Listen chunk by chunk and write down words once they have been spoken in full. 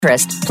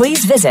interest,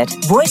 please visit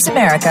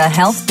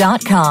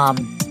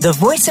voiceamericahealth.com. The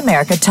Voice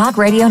America Talk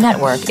Radio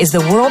Network is the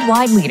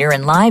worldwide leader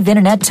in live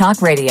Internet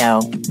talk radio.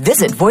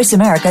 Visit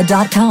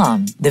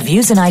voiceamerica.com. The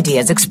views and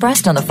ideas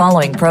expressed on the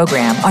following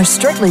program are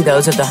strictly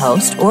those of the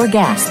host or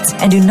guests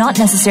and do not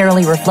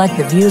necessarily reflect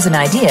the views and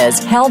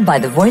ideas held by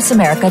the Voice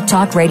America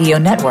Talk Radio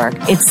Network,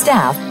 its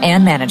staff,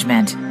 and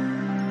management.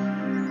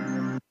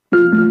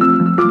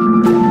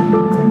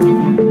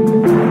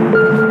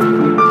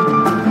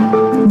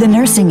 The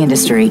nursing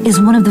industry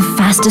is one of the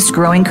fastest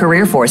growing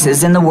career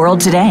forces in the world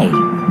today.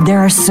 There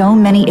are so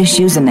many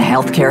issues in the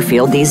healthcare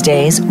field these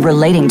days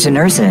relating to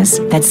nurses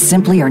that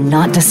simply are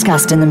not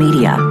discussed in the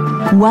media.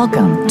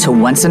 Welcome to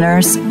Once a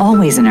Nurse,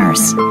 Always a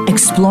Nurse,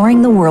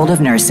 Exploring the World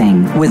of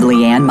Nursing with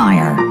Leanne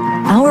Meyer.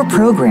 Our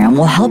program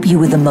will help you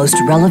with the most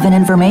relevant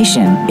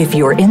information if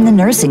you're in the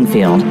nursing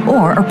field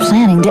or are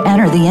planning to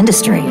enter the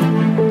industry.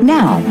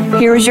 Now,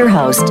 here is your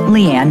host,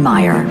 Leanne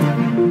Meyer.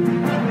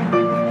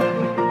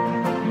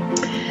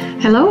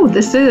 Hello,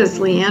 this is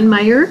Leanne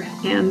Meyer,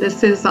 and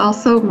this is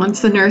also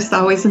Once a Nurse,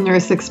 Always a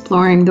Nurse,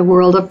 Exploring the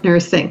World of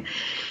Nursing.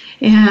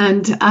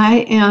 And I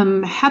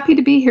am happy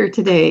to be here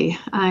today.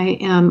 I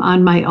am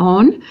on my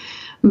own,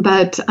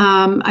 but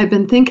I've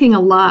been thinking a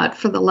lot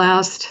for the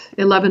last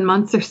 11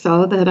 months or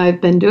so that I've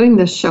been doing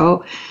this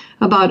show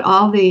about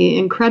all the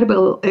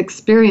incredible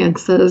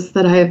experiences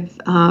that I've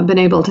been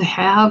able to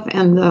have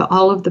and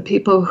all of the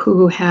people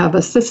who have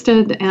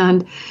assisted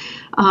and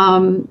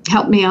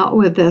helped me out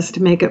with this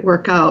to make it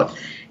work out.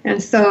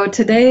 And so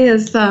today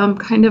is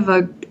kind of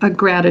a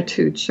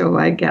gratitude show,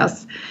 I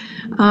guess.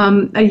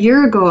 A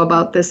year ago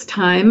about this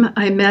time,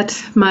 I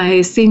met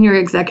my senior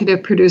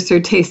executive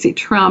producer, Tacey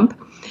Trump,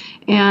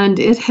 and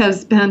it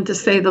has been, to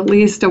say the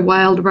least, a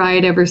wild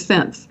ride ever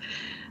since.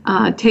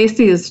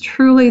 Tacey is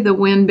truly the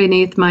wind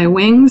beneath my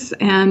wings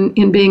and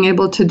in being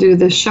able to do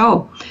this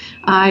show.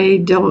 I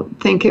don't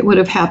think it would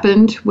have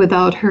happened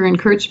without her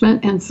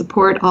encouragement and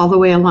support all the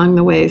way along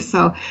the way.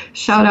 So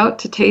shout out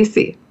to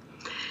Tacey.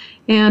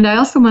 And I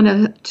also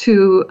want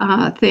to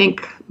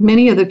thank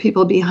many of the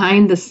people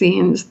behind the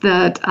scenes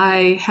that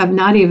I have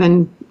not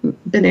even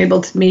been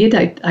able to meet.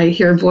 I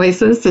hear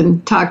voices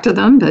and talk to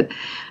them, but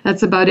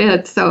that's about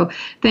it. So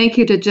thank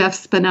you to Jeff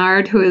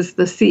Spinard, who is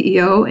the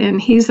CEO, and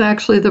he's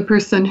actually the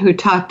person who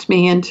talked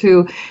me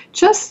into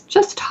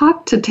just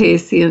talk to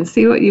Tacey and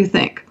see what you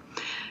think.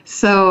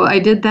 So I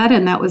did that,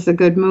 and that was a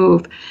good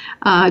move.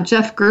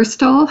 Jeff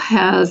Gerstel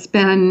has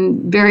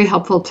been very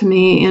helpful to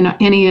me in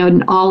any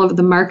and all of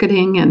the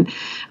marketing and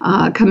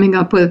coming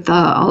up with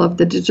all of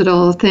the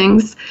digital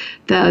things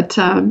that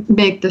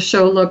make the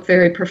show look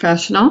very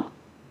professional.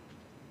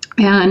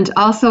 And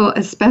also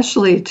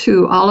especially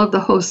to all of the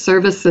host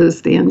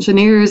services, the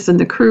engineers and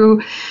the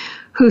crew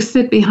who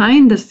sit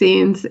behind the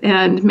scenes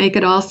and make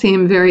it all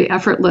seem very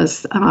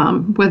effortless,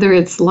 whether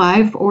it's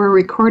live or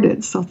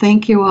recorded. So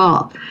thank you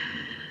all.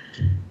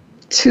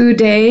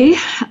 Today,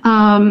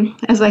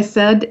 as I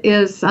said,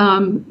 is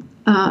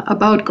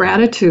about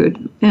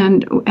gratitude.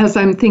 And as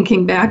I'm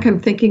thinking back, I'm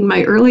thinking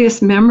my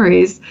earliest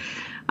memories,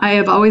 I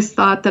have always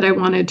thought that I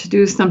wanted to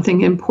do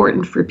something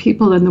important for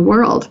people in the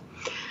world.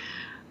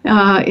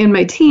 In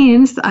my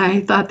teens, I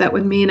thought that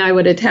would mean I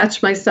would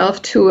attach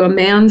myself to a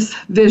man's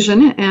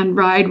vision and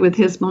ride with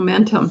his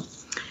momentum.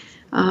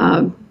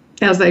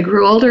 As I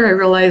grew older, I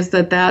realized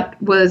that that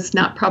was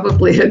not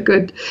probably a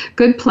good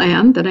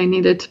plan, that I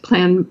needed to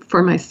plan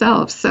for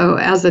myself. So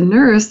as a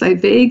nurse, I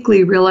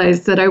vaguely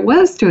realized that I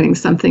was doing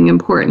something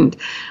important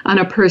on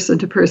a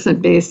person-to-person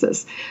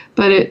basis.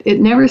 But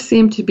it never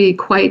seemed to be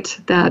quite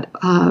that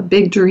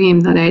big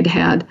dream that I'd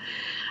had.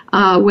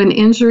 When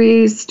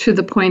injuries to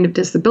the point of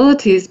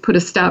disabilities put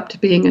a stop to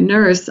being a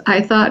nurse,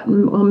 I thought,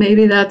 well,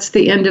 maybe that's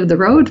the end of the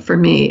road for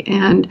me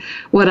and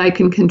what I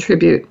can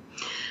contribute.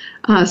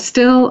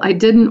 Still, I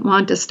didn't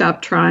want to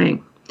stop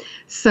trying.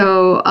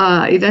 So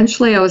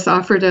eventually I was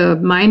offered a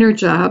minor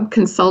job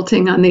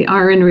consulting on the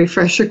RN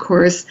refresher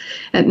course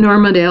at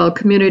Normandale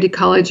Community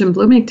College in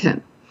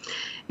Bloomington.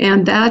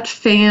 And that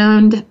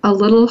fanned a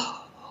little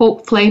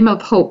flame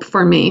of hope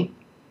for me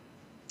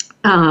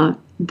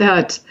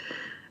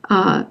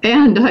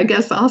and I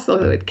guess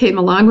also it came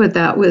along with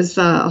that was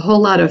a whole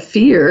lot of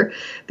fear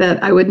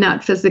that I would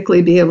not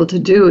physically be able to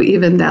do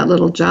even that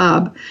little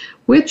job,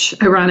 which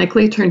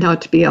ironically turned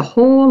out to be a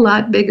whole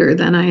lot bigger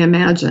than I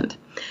imagined.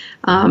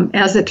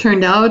 As it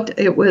turned out,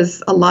 it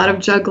was a lot of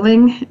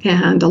juggling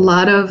and a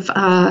lot of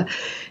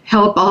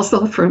help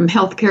also from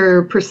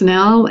healthcare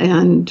personnel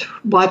and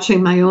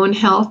watching my own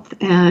health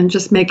and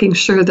just making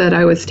sure that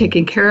I was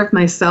taking care of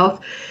myself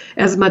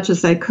as much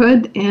as I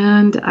could,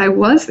 and I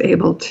was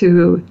able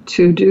to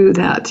do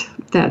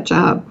that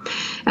job.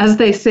 As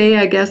they say,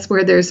 I guess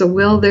where there's a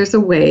will, there's a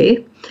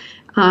way.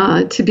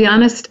 To be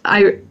honest,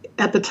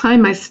 at the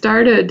time I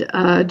started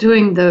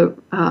doing the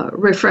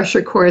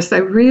refresher course, I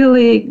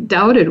really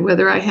doubted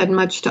whether I had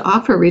much to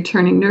offer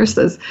returning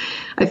nurses.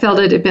 I felt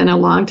it had been a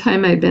long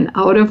time I'd been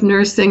out of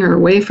nursing or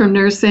away from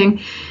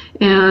nursing,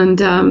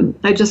 and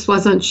I just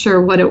wasn't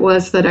sure what it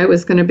was that I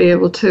was going to be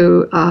able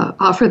to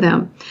offer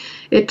them.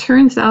 It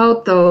turns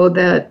out, though,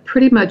 that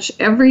pretty much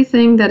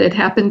everything that had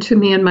happened to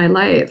me in my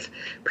life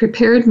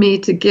prepared me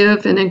to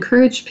give and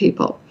encourage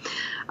people.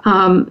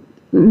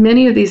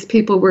 Many of these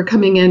people were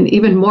coming in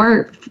even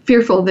more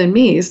fearful than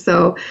me,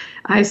 so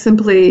I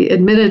simply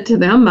admitted to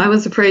them I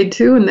was afraid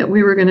too, and that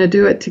we were going to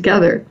do it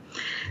together.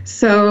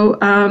 So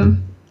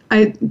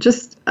I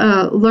just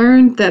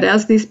learned that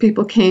as these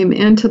people came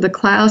into the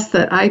class,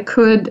 that I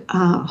could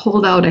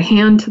hold out a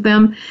hand to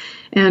them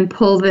and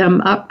pull them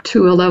up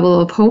to a level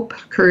of hope,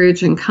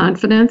 courage, and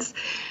confidence.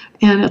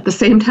 And at the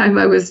same time,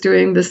 I was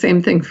doing the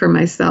same thing for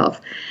myself.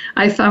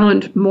 I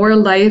found more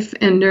life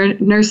and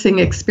nursing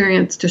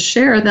experience to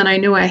share than I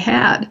knew I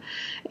had.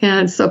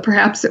 And so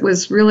perhaps it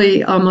was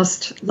really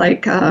almost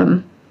like,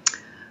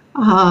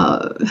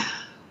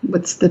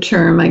 what's the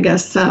term, I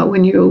guess,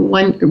 when you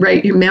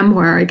write your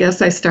memoir, I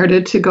guess I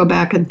started to go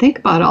back and think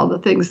about all the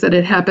things that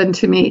had happened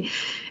to me,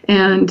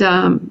 and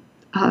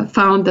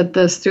found that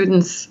the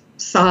students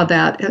saw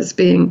that as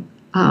being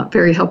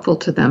very helpful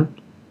to them.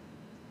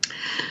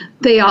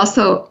 They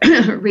also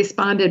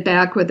responded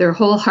back with their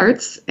whole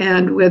hearts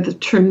and with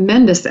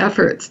tremendous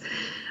efforts.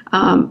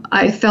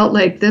 I felt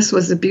like this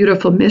was a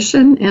beautiful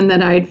mission and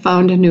that I'd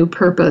found a new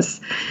purpose.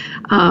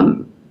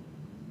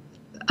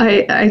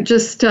 I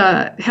just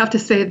have to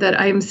say that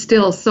I'm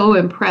still so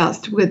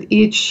impressed with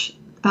each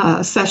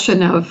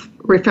session of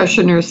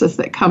refresher nurses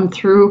that come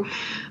through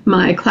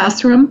my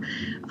classroom.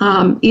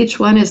 Each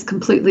one is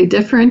completely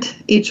different.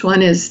 Each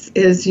one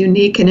is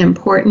unique and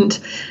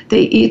important.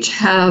 They each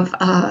have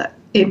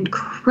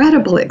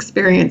incredible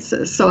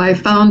experiences. So I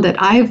found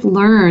that I've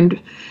learned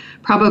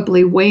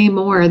probably way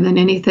more than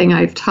anything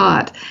I've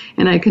taught.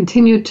 And I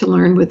continue to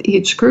learn with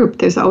each group.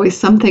 There's always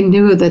something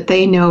new that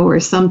they know, or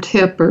some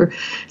tip or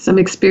some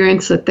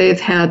experience that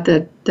they've had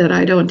that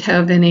I don't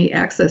have any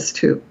access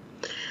to.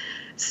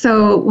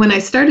 So when I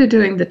started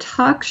doing the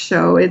talk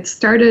show, it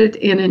started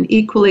in an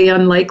equally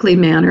unlikely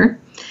manner.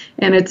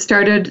 And it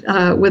started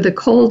with a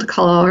cold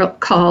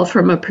call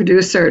from a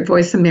producer at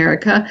Voice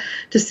America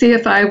to see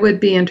if I would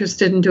be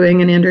interested in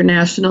doing an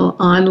international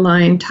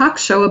online talk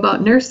show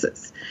about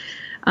nurses.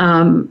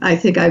 I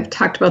think I've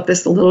talked about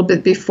this a little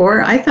bit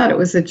before. I thought it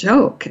was a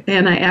joke,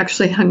 and I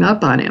actually hung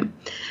up on him.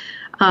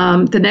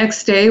 The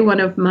next day, one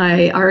of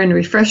my RN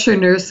refresher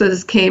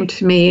nurses came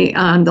to me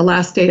on the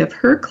last day of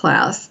her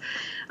class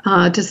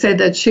to say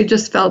that she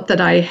just felt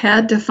that I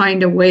had to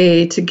find a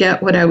way to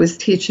get what I was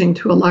teaching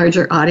to a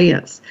larger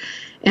audience.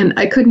 And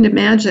I couldn't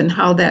imagine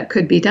how that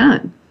could be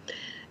done.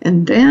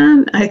 And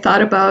then I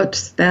thought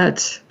about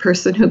that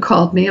person who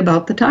called me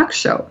about the talk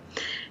show.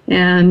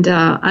 And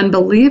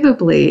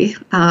unbelievably,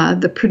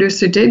 the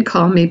producer did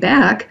call me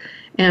back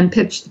and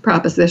pitch the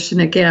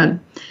proposition again.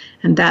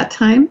 And that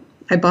time,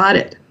 I bought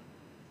it.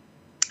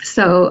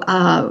 So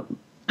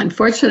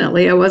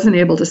unfortunately, I wasn't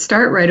able to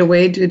start right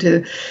away due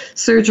to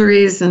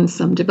surgeries and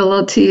some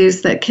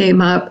debilities that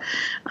came up.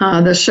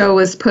 The show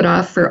was put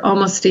off for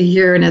almost a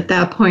year, and at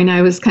that point,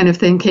 I was kind of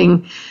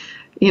thinking,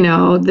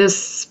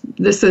 this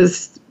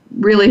is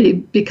really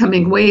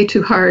becoming way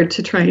too hard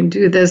to try and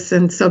do this,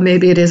 and so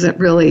maybe it isn't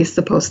really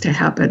supposed to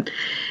happen.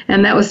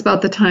 And that was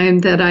about the time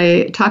that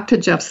I talked to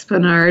Jeff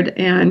Spenard,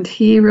 and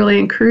he really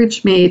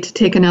encouraged me to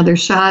take another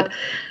shot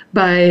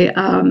by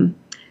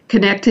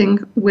connecting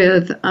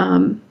with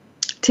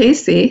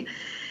Tacy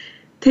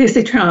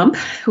Trump,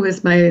 who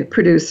is my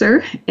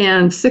producer,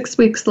 and 6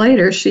 weeks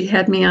later, she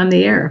had me on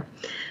the air.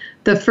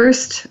 The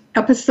first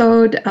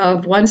episode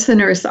of Once a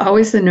Nurse,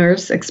 Always a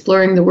Nurse,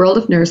 Exploring the World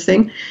of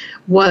Nursing,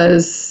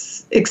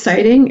 was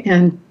exciting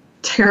and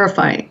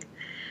terrifying.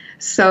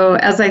 So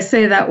as I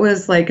say, that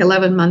was like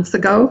 11 months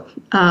ago.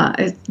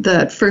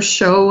 The first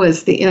show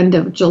was the end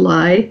of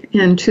July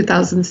in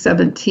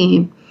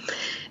 2017.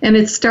 And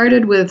it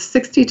started with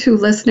 62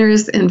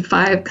 listeners in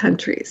 5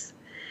 countries.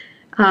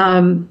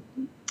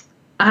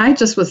 I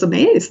just was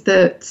amazed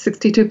that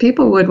 62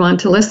 people would want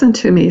to listen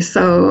to me.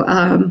 So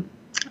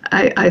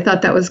I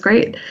thought that was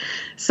great.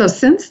 So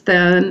since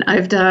then,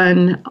 I've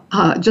done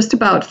just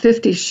about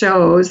 50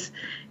 shows,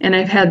 and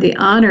I've had the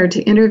honor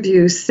to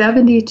interview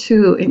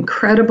 72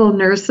 incredible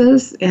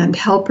nurses and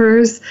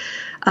helpers,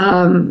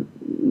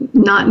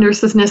 not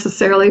nurses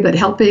necessarily, but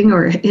helping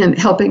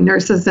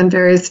nurses in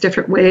various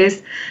different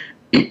ways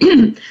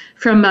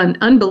from an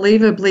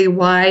unbelievably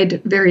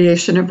wide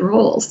variation of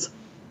roles.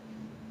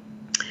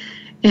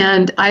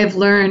 And I've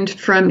learned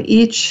from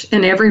each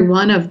and every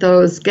one of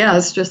those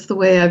guests, just the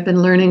way I've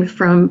been learning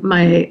from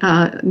my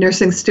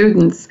nursing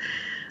students,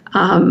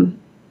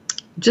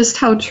 just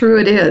how true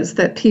it is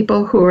that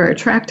people who are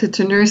attracted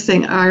to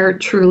nursing are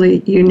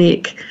truly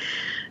unique.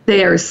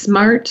 They are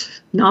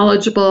smart,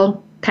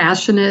 knowledgeable,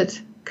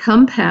 passionate,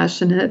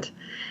 compassionate,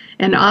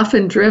 and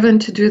often driven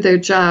to do their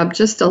job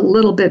just a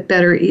little bit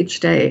better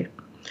each day.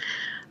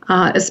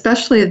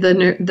 Especially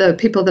the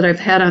people that I've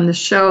had on the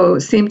show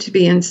seem to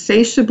be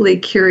insatiably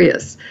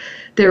curious.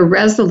 They're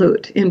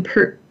resolute in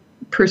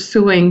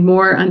pursuing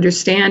more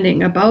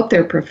understanding about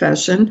their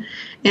profession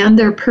and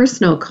their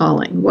personal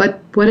calling,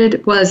 what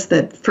it was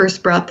that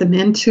first brought them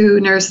into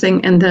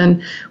nursing and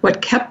then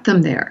what kept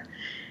them there.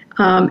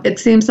 It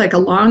seems like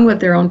along with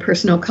their own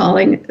personal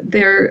calling,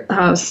 they're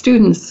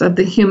students of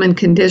the human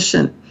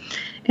condition.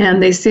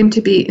 And they seem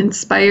to be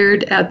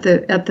inspired at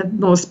the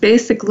most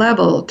basic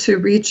level to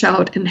reach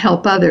out and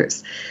help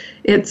others.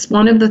 It's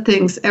one of the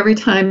things every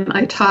time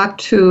I talk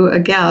to a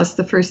guest,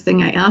 the first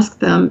thing I ask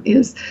them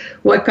is,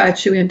 what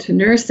got you into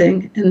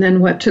nursing? And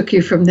then what took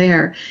you from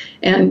there?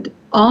 And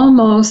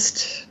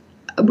almost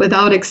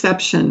without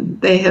exception,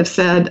 they have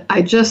said,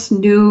 I just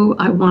knew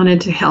I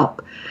wanted to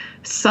help.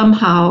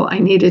 Somehow I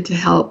needed to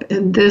help.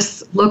 And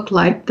this looked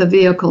like the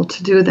vehicle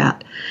to do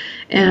that.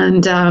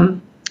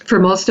 And for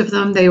most of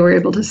them, they were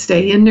able to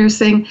stay in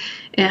nursing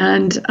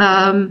and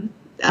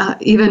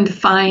even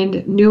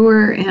find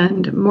newer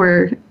and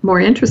more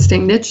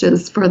interesting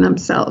niches for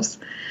themselves.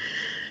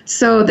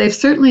 So they've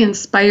certainly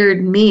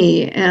inspired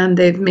me, and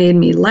they've made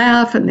me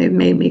laugh, and they've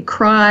made me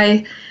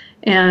cry,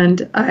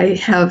 and I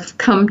have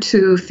come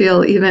to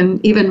feel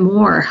even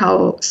more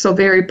how so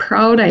very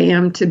proud I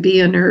am to be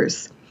a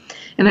nurse.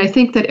 And I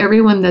think that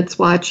everyone that's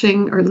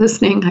watching or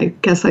listening, I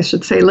guess I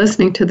should say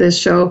listening to this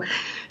show,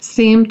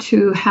 seem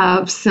to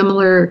have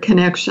similar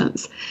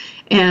connections.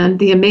 And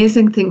the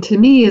amazing thing to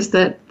me is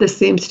that this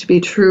seems to be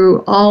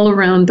true all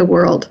around the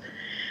world.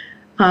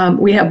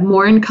 We have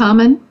more in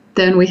common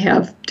than we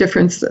have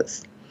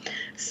differences.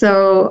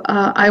 So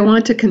I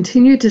want to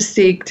continue to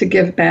seek to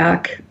give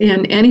back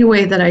in any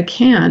way that I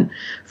can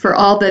for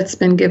all that's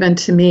been given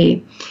to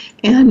me.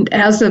 And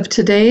as of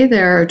today,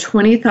 there are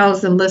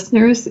 20,000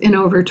 listeners in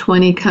over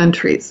 20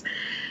 countries.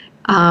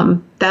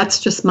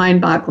 That's just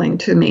mind-boggling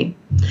to me.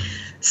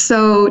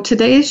 So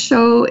today's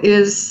show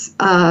is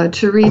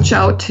to reach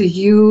out to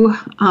you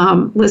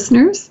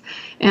listeners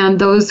and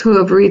those who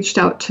have reached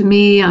out to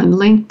me on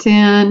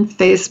LinkedIn,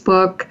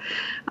 Facebook,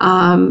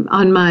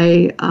 on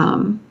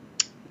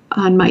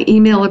my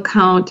email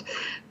account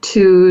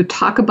to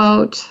talk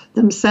about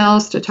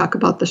themselves, to talk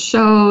about the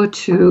show,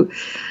 to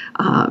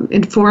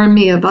inform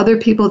me of other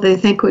people they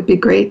think would be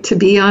great to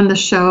be on the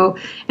show.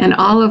 And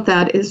all of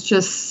that is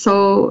just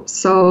so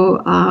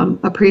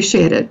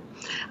appreciated.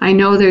 I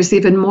know there's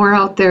even more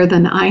out there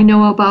than I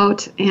know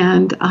about,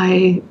 and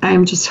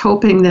I'm just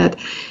hoping that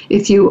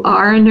if you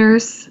are a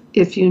nurse,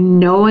 if you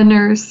know a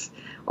nurse,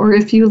 or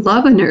if you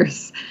love a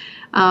nurse,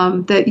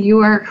 that you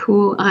are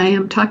who I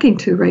am talking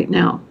to right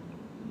now.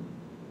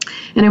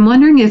 And I'm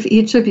wondering if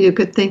each of you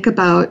could think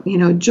about,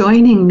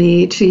 joining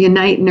me to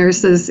unite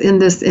nurses in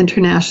this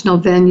international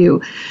venue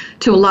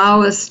to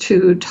allow us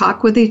to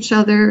talk with each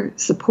other,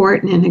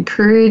 support and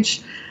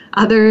encourage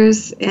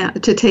others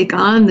to take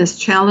on this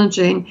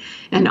challenging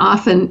and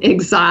often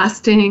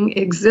exhausting,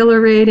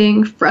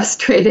 exhilarating,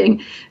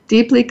 frustrating,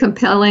 deeply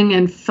compelling,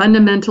 and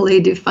fundamentally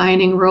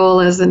defining role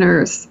as a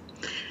nurse.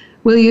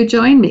 Will you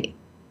join me?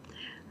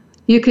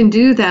 You can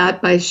do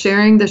that by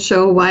sharing the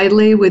show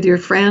widely with your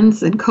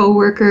friends and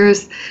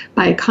coworkers,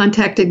 by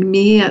contacting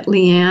me at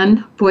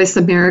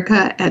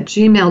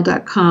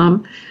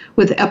leannevoiceamerica@gmail.com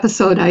with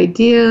episode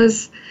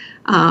ideas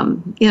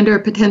and or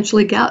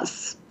potentially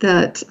guests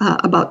that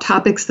about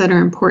topics that are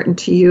important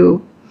to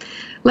you.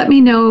 Let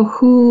me know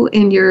who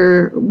in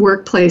your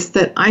workplace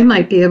that I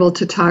might be able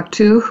to talk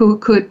to, who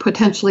could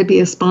potentially be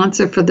a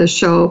sponsor for the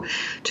show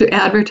to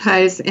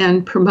advertise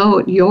and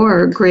promote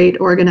your great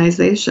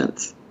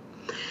organizations.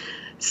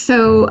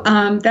 So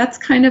that's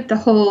kind of the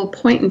whole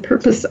point and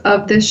purpose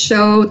of this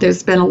show.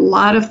 There's been a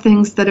lot of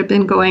things that have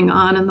been going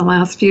on in the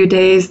last few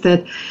days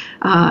that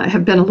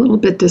have been a little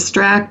bit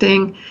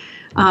distracting.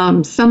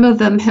 Some of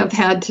them have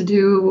had to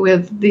do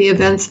with the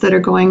events that are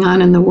going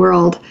on in the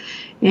world.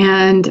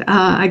 And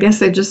I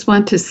guess I just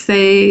want to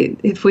say,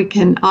 if we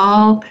can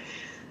all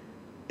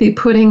be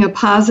putting a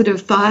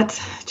positive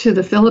thought to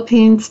the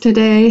Philippines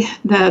today,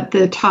 that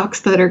the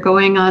talks that are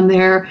going on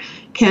there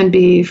can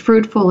be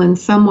fruitful in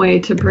some way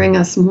to bring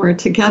us more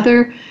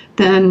together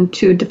than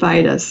to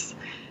divide us.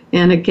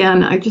 And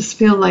again, I just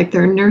feel like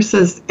there are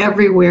nurses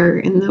everywhere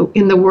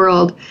in the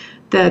world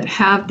that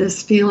have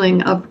this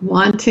feeling of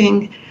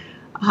wanting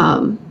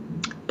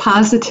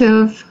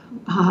positive,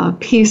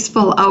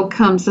 peaceful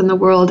outcomes in the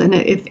world. And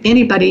if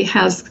anybody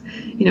has,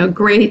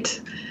 great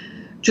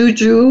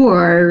juju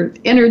or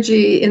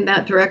energy in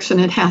that direction,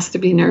 it has to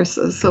be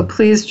nurses. So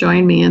please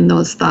join me in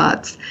those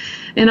thoughts.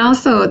 And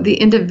also the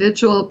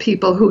individual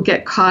people who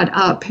get caught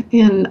up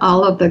in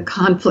all of the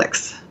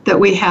conflicts that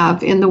we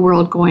have in the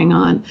world going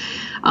on.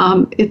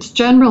 It's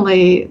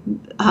generally,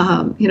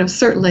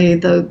 certainly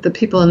the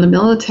people in the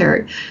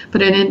military,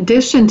 but in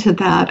addition to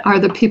that are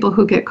the people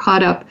who get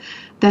caught up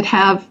that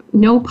have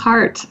no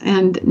part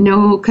and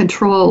no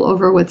control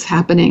over what's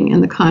happening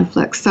in the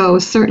conflict. So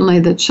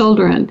certainly the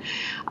children,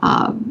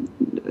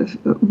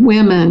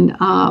 women,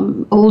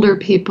 older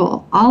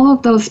people, all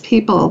of those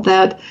people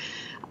that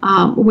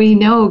we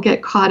know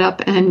get caught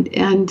up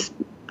and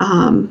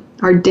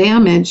are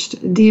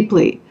damaged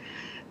deeply.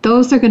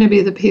 Those are going to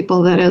be the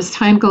people that, as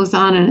time goes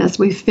on and as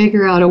we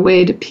figure out a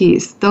way to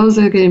peace, those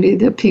are going to be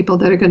the people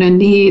that are going to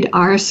need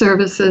our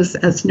services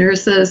as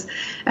nurses,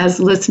 as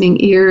listening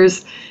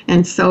ears,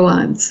 and so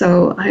on.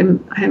 So I'm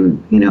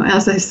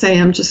as I say,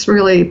 I'm just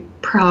really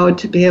proud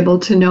to be able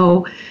to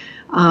know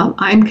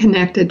I'm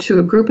connected to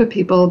a group of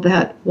people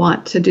that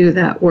want to do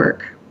that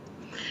work.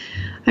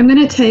 I'm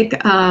going to take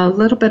a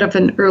little bit of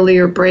an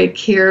earlier break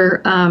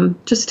here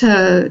just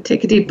to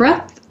take a deep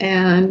breath,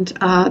 and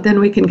then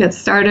we can get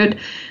started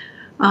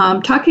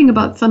talking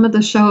about some of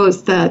the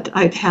shows that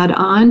I've had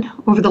on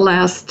over the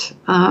last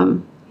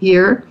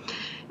year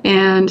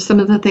and some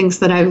of the things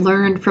that I've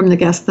learned from the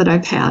guests that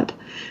I've had.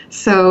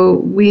 So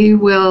we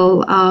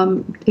will,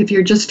 if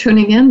you're just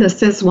tuning in,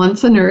 this is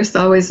Once a Nurse,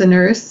 Always a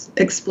Nurse,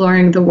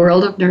 exploring the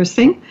world of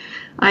nursing.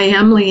 I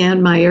am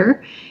Leanne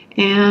Meyer,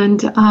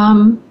 and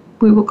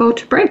we will go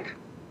to break.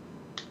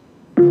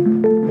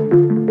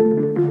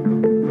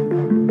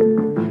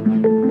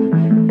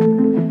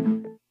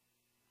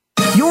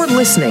 You're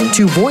listening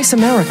to Voice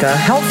America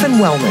Health and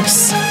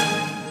Wellness.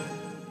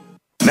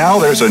 Now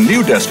there's a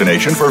new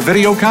destination for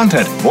video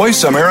content,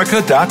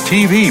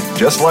 voiceamerica.tv.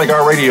 Just like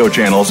our radio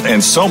channels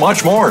and so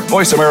much more.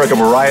 Voice America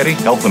Variety,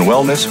 Health and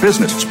Wellness,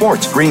 Business,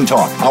 Sports, Green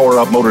Talk, Power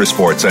Up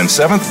Motorsports, and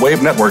Seventh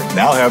Wave Network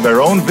now have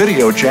their own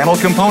video channel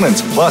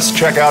components. Plus,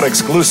 check out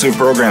exclusive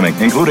programming,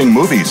 including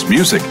movies,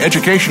 music,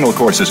 educational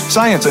courses,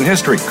 science and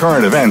history,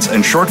 current events,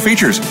 and short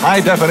features.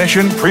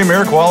 High-definition,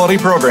 premier quality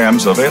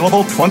programs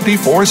available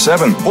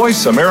 24/7.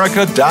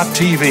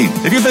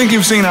 VoiceAmerica.tv. If you think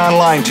you've seen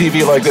online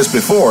TV like this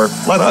before,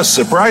 let us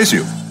surprise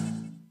you.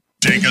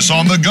 Take us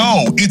on the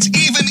go. It's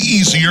even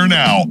easier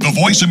now. The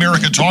Voice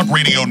America Talk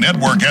Radio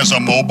Network has a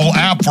mobile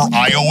app for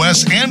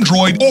iOS,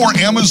 Android, or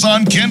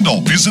Amazon Kindle.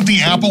 Visit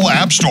the Apple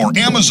App Store,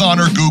 Amazon,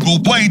 or Google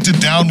Play to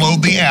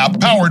download the app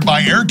powered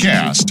by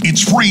Aircast.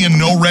 It's free and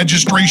no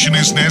registration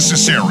is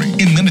necessary.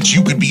 In minutes,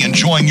 you could be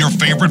enjoying your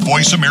favorite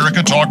Voice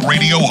America Talk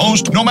Radio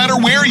host no matter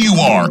where you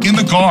are, in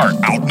the car,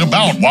 out and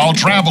about, while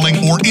traveling,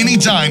 or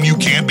anytime you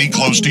can't be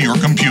close to your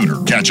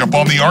computer. Catch up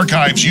on the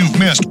archives you've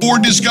missed or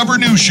discover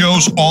new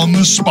shows on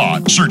the spot.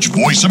 Search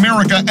Voice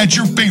America at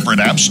your favorite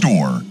app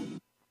store.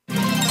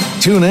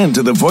 Tune in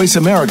to the Voice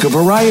America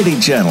Variety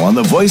channel on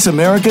the Voice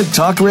America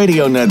Talk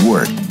Radio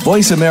Network.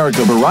 Voice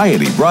America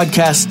Variety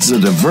broadcasts a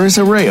diverse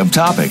array of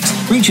topics,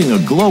 reaching a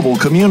global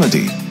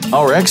community.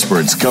 Our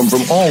experts come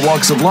from all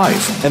walks of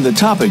life, and the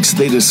topics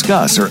they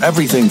discuss are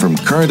everything from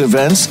current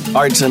events,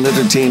 arts and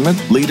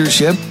entertainment,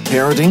 leadership,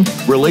 parenting,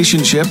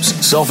 relationships,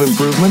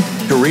 self-improvement,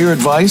 career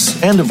advice,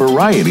 and a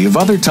variety of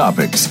other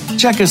topics.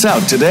 Check us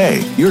out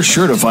today. You're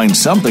sure to find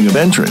something of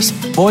interest.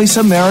 Voice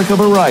America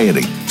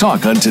Variety.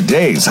 Talk on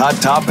today's hot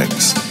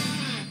topics.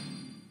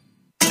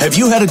 Have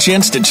you had a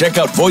chance to check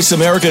out Voice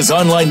America's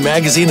online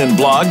magazine and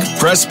blog,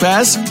 Press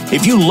Pass?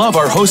 If you love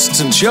our hosts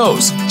and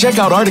shows, check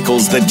out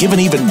articles that give an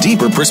even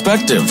deeper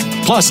perspective.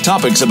 Plus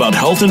topics about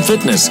health and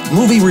fitness,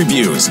 movie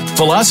reviews,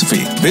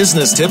 philosophy,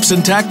 business tips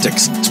and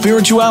tactics,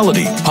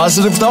 spirituality,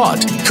 positive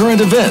thought,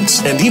 current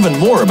events, and even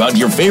more about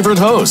your favorite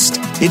host.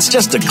 It's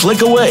just a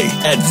click away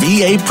at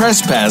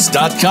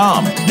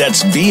vapresspass.com.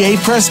 That's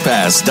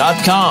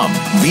vapresspass.com.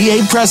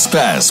 VA Press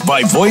Pass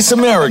by Voice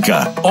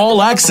America.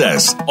 All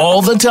access,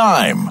 all the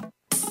time.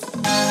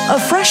 A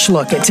fresh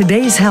look at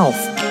today's health.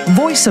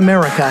 Voice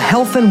America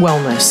Health and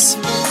Wellness.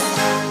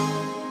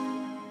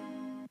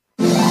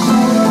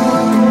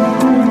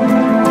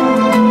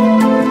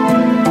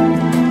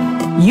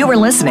 You are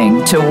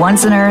listening to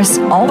Once a Nurse,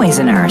 Always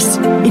a Nurse,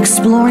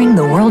 exploring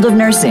the world of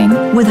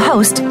nursing with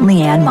host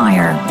Leanne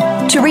Meyer.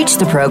 To reach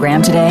the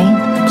program today,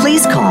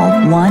 please call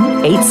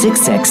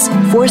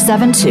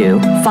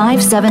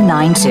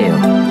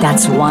 1-866-472-5792.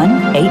 That's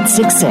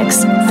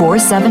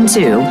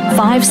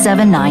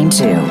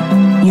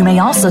 1-866-472-5792. You may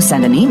also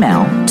send an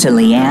email to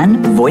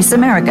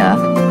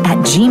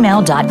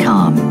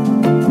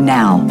leannevoiceamerica@gmail.com.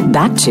 Now,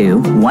 back to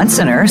Once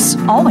a Nurse,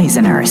 Always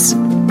a Nurse.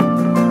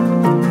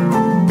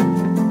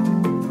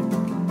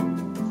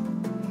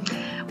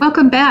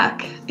 Welcome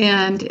back.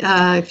 And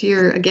if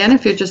you're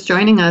just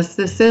joining us,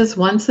 this is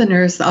Once a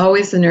Nurse,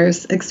 Always a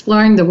Nurse,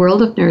 exploring the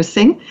world of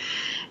nursing.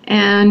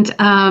 And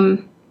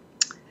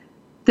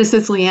this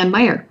is Leanne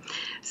Meyer.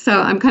 So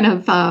I'm kind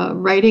of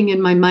writing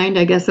in my mind,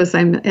 I guess, as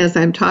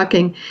I'm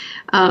talking.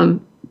 I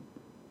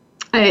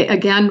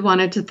again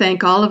wanted to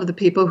thank all of the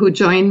people who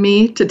joined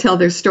me to tell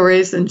their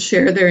stories and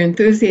share their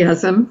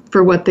enthusiasm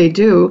for what they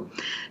do,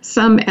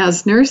 some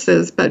as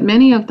nurses, but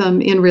many of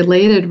them in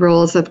related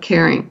roles of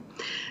caring.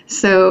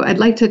 So I'd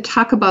like to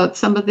talk about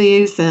some of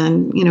these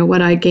and,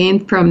 what I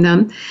gained from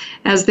them.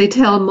 As they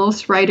tell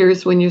most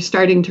writers, when you're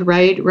starting to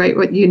write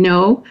what you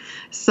know.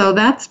 So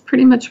that's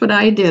pretty much what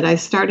I did. I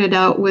started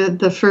out with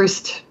the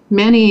first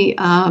many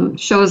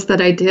shows that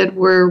I did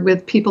were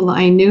with people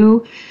I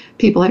knew,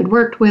 people I'd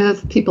worked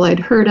with, people I'd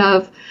heard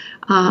of,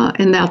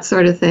 and that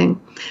sort of thing.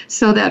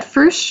 So that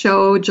first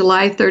show,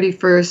 July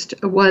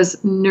 31st,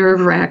 was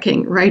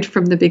nerve-wracking right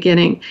from the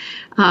beginning.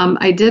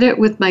 I did it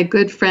with my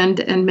good friend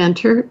and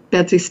mentor,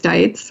 Betsy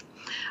Stites.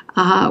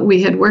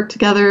 We had worked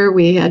together.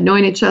 We had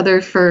known each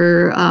other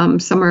for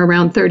somewhere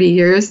around 30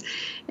 years,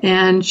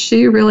 and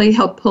she really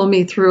helped pull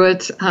me through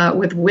it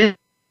with wit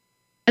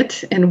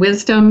and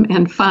wisdom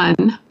and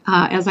fun,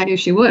 as I knew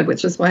she would,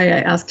 which is why I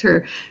asked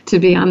her to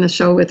be on the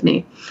show with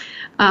me.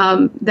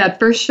 That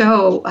first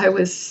show, I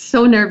was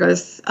so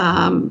nervous.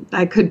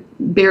 I could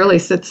barely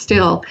sit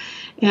still.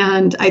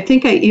 And I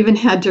think I even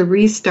had to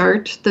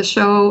restart the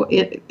show.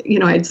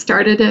 I'd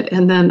started it,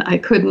 and then I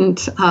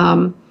couldn't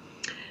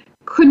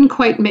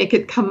quite make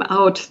it come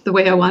out the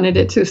way I wanted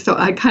it to. So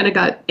I kind of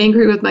got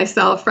angry with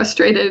myself,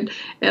 frustrated,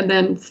 and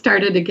then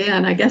started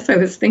again. I guess I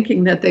was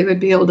thinking that they would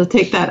be able to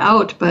take that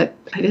out, but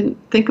I didn't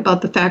think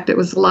about the fact it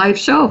was a live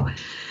show.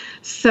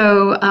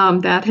 So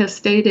that has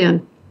stayed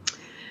in.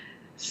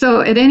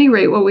 So at any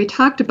rate, what we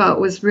talked about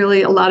was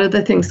really a lot of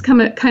the things,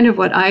 kind of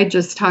what I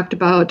just talked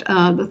about,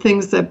 the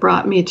things that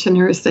brought me to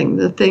nursing,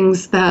 the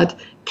things that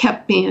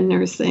kept me in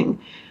nursing.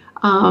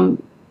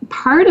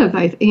 Part of,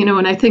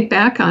 when I think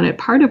back on it,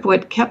 part of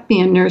what kept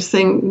me in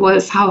nursing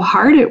was how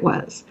hard it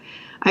was.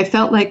 I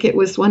felt like it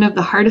was one of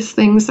the hardest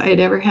things I had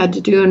ever had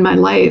to do in my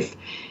life,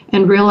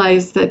 and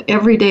realized that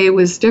every day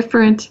was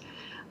different.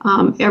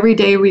 Every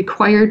day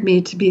required me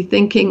to be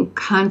thinking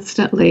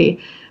constantly,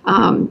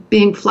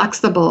 being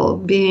flexible,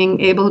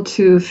 being able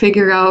to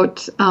figure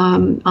out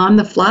on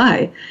the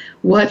fly,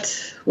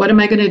 what am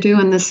I going to do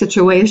in this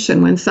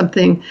situation when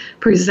something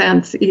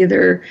presents.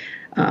 Either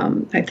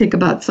I think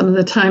about some of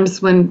the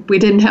times when we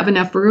didn't have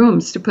enough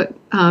rooms to put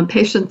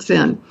patients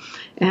in.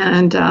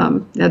 And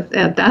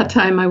at that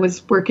time, I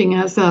was working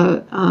as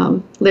a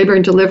labor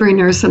and delivery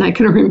nurse, and I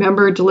can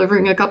remember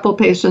delivering a couple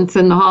patients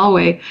in the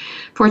hallway.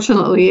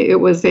 Fortunately, it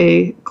was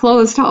a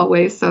closed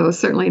hallway, so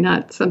certainly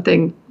not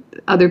something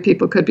other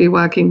people could be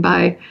walking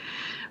by.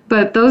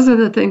 But those are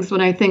the things,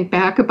 when I think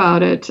back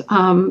about it,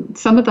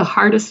 some of the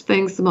hardest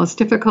things, the most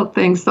difficult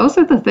things, those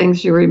are the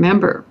things you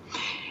remember.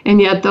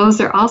 And yet those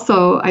are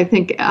also, I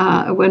think,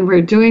 when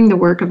we're doing the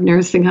work of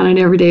nursing on an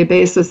everyday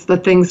basis, the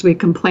things we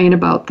complain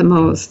about the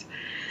most.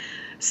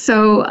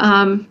 So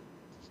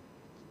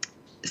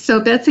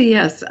Betsy,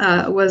 yes,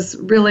 was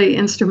really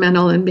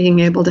instrumental in being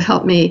able to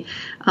help me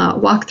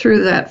walk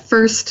through that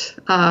first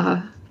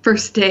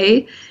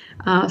day.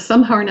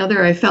 Somehow or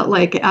another, I felt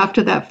like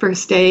after that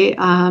first day,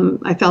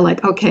 I felt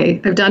like,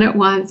 okay, I've done it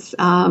once.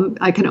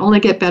 I can only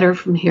get better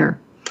from here.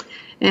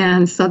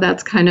 And so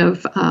that's kind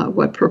of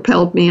what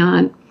propelled me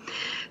on.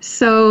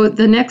 So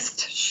the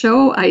next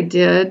show I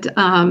did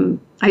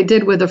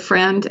with a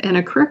friend and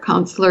a career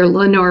counselor,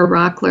 Lenore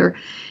Rockler.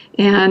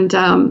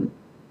 And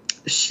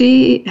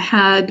she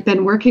had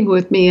been working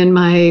with me in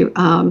my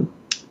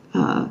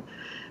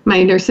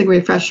my nursing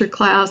refresher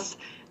class.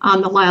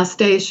 On the last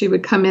day, she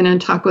would come in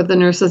and talk with the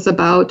nurses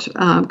about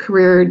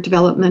career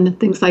development and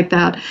things like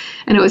that.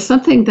 And it was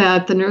something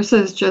that the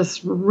nurses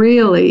just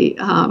really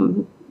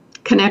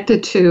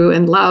connected to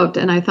and loved.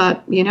 And I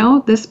thought,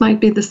 this might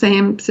be the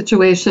same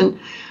situation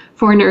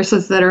for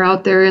nurses that are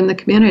out there in the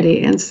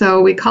community. And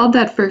so we called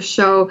that first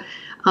show,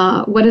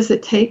 What Does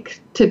It Take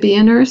to Be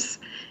a Nurse?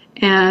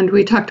 And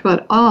we talked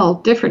about all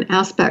different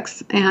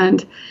aspects.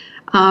 And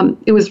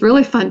it was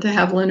really fun to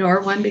have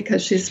Lenore on,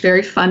 because she's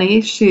very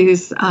funny.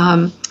 She's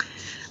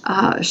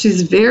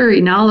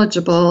very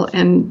knowledgeable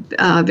and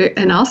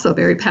also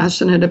very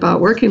passionate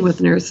about working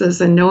with nurses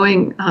and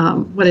knowing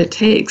what it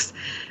takes,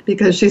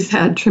 because she's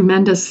had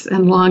tremendous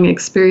and long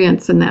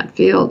experience in that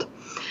field.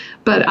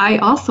 But I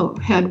also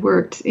had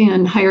worked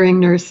in hiring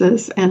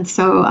nurses, and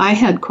so I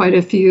had quite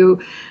a few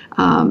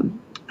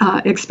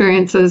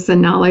experiences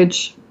and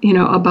knowledge,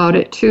 about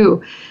it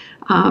too.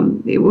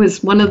 It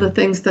was one of the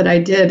things that I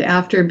did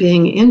after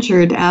being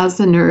injured as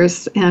a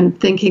nurse and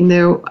thinking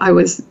that I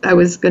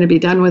was going to be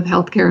done with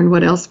healthcare and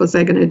what else was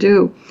I going to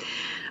do.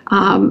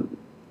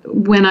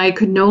 When I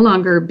could no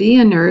longer be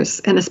a nurse,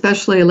 and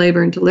especially a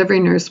labor and delivery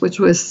nurse, which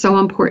was so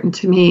important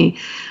to me,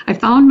 I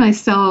found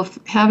myself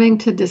having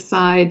to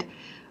decide,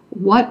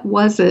 what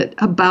was it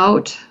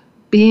about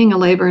being a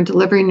labor and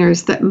delivery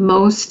nurse that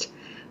most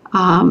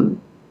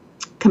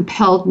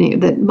compelled me,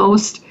 that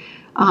most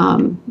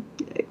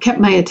kept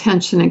my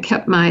attention and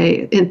kept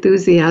my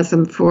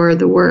enthusiasm for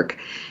the work.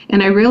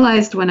 And I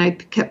realized when I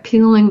kept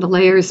peeling the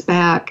layers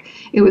back,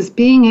 it was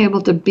being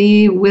able to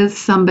be with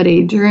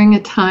somebody during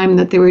a time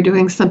that they were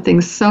doing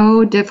something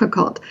so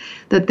difficult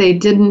that they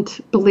didn't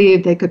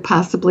believe they could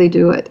possibly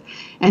do it.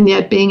 And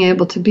yet being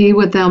able to be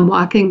with them,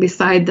 walking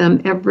beside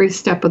them every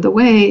step of the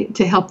way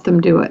to help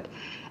them do it.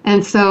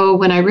 And so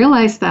when I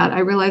realized that,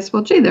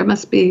 well, gee, there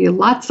must be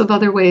lots of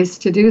other ways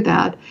to do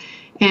that.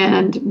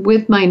 And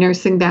with my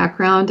nursing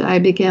background, I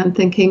began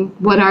thinking,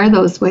 what are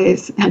those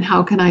ways and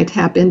how can I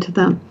tap into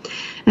them?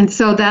 And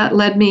so that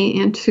led me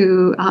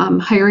into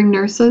hiring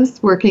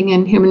nurses, working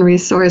in human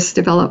resource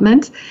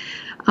development,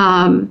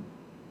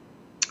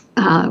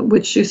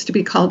 which used to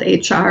be called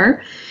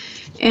HR.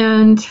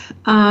 And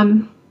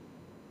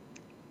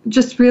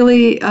just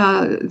really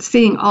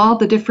seeing all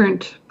the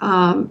different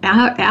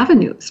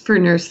avenues for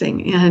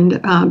nursing,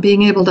 and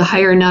being able to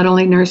hire not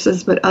only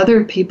nurses but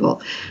other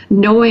people,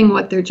 knowing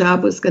what their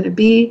job was going to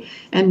be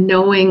and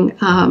knowing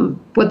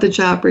what the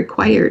job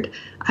required.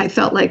 I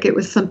felt like it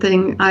was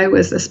something I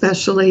was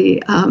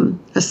especially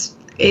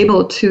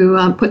able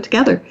to put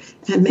together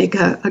and make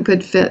a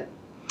good fit.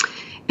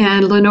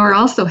 And Lenore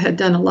also had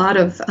done a lot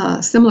of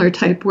similar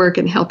type work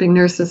in helping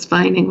nurses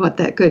finding what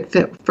that good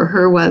fit for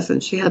her was.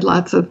 And she had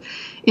lots of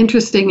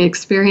interesting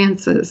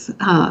experiences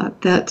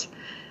that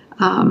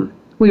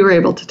we were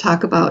able to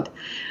talk about.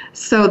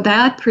 So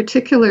that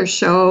particular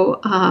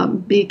show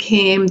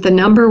became the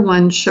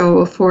 #1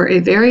 show for a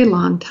very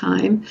long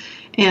time.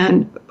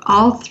 And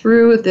all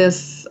through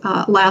this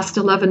last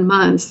 11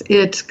 months,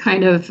 it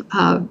kind of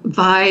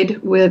vied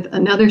with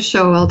another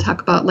show I'll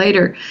talk about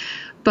later.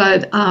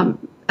 But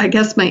I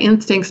guess my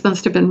instincts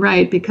must have been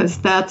right, because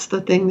that's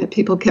the thing that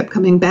people kept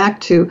coming back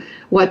to.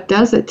 What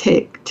does it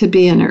take to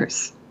be a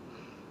nurse?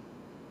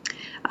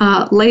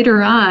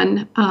 Later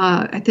on,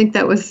 I think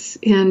that was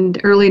in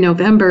early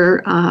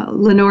November,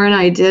 Lenore and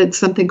I did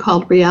something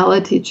called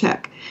Reality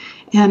Check.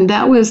 And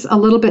that was a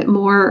little bit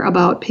more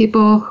about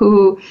people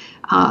who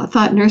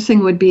thought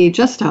nursing would be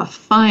just a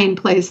fine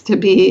place to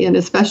be, and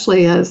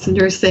especially as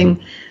nursing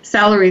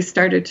salaries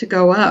started to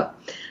go up.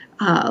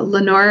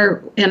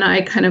 Lenore and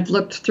I kind of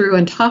looked through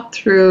and talked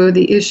through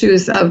the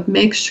issues of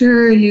make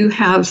sure you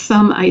have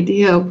some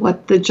idea of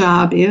what the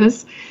job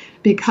is,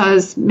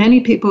 because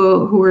many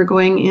people who are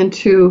going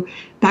into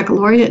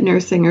baccalaureate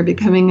nursing or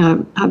becoming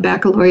a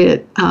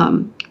baccalaureate,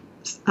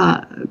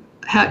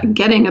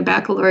 getting a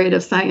baccalaureate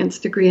of science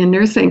degree in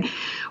nursing,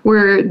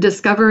 were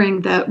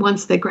discovering that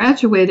once they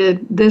graduated,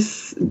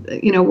 this,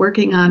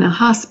 working on a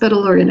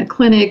hospital or in a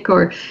clinic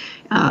or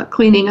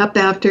cleaning up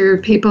after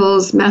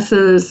people's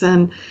messes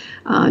and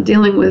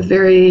dealing with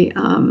very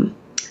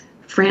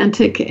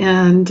frantic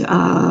and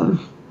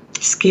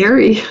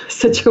scary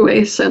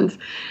situations,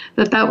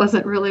 that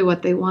wasn't really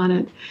what they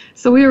wanted.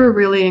 So we were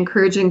really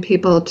encouraging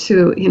people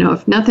to,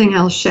 if nothing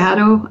else,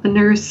 shadow a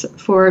nurse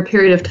for a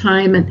period of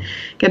time and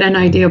get an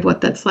idea of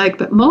what that's like.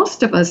 But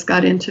most of us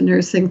got into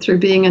nursing through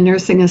being a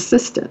nursing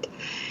assistant.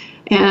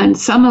 And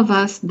some of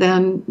us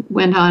then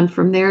went on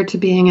from there to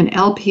being an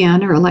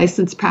LPN, or a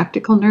licensed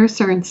practical nurse,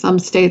 or in some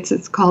states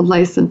it's called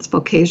licensed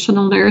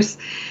vocational nurse,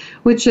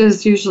 which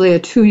is usually a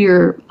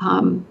 2-year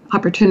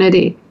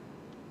opportunity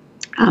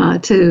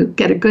to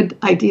get a good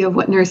idea of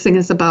what nursing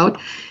is about.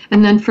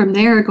 And then from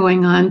there,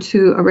 going on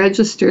to a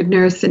registered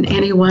nurse in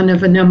any one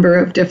of a number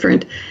of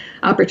different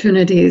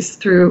opportunities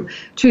through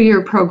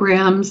 2-year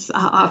programs,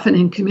 often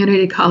in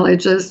community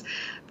colleges,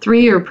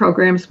 3-year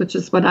programs, which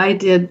is what I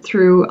did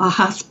through a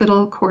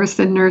hospital course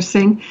in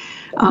nursing.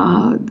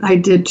 I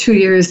did 2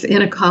 years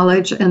in a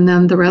college, and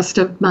then the rest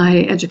of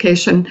my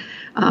education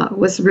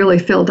was really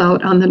filled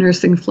out on the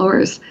nursing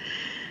floors.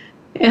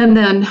 And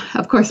then,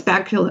 of course,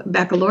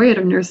 baccalaureate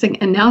of nursing.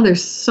 And now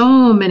there's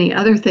so many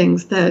other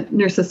things that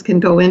nurses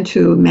can go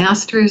into.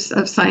 Masters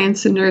of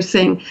Science in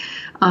Nursing.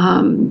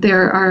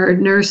 There are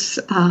nurse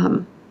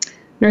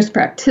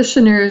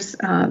practitioners,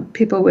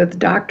 people with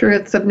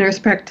doctorates of nurse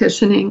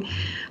practicing,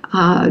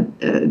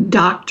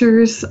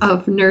 doctors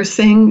of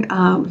nursing,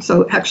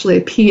 so actually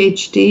a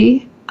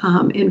PhD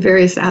in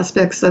various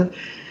aspects of,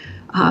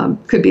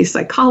 could be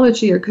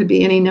psychology or could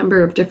be any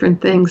number of different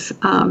things.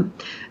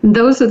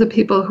 Those are the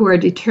people who are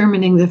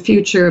determining the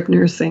future of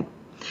nursing.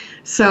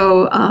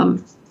 So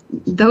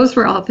those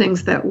were all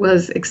things that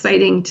was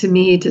exciting to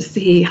me to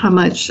see how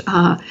much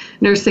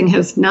nursing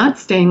is not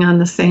staying on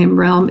the same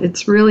realm.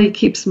 It really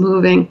keeps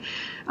moving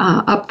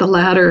up the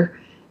ladder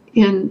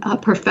in a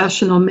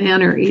professional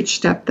manner each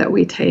step that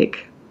we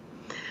take.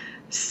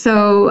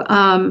 So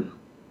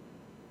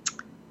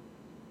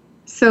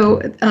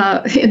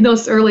in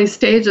those early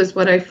stages,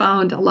 what I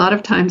found a lot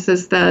of times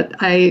is that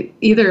I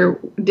either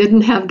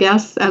didn't have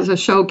guests as a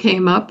show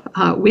came up.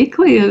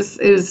 Weekly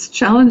is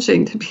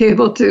challenging to be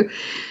able to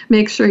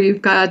make sure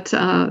you've got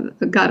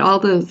all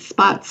the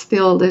spots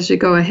filled as you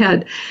go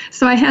ahead.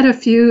 So I had a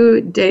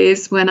few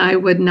days when I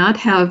would not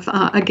have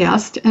a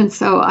guest, and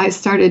so I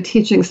started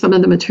teaching some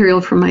of the material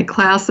from my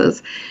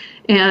classes.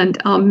 And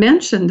I'll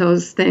mention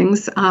those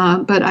things,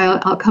 but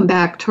I'll come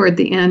back toward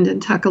the end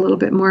and talk a little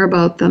bit more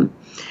about them.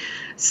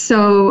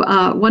 So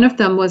one of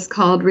them was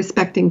called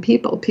Respecting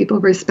People, People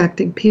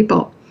Respecting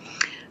People,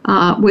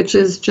 which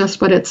is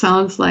just what it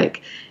sounds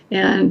like,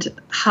 and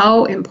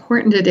how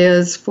important it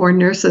is for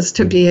nurses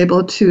to be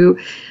able to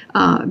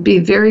be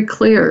very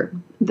clear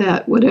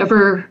that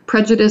whatever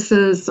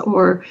prejudices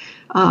or,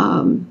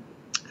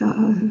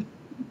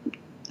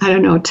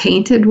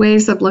 tainted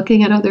ways of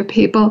looking at other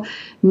people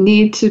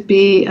need to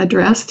be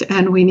addressed,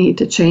 and we need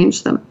to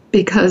change them,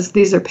 because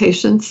these are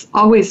patients,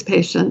 always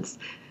patients.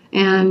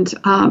 And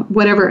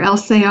whatever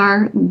else they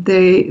are,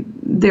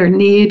 their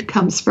need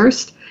comes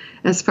first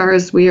as far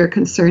as we are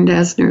concerned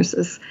as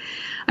nurses.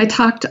 I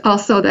talked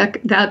also,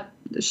 that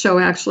show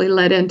actually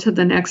led into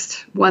the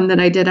next one that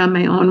I did on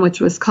my own,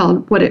 which was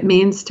called What It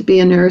Means to Be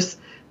a Nurse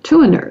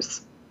to a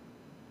Nurse.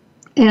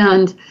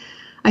 And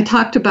I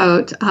talked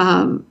about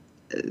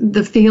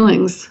the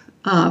feelings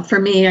for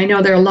me. I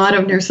know there are a lot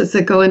of nurses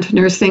that go into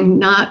nursing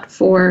not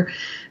for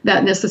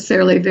that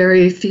necessarily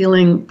very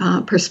feeling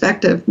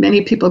perspective.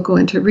 Many people go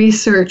into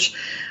research.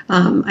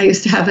 I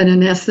used to have an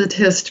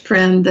anesthetist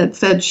friend that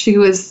said she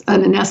was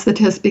an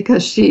anesthetist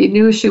because she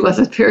knew she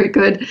wasn't very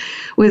good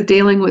with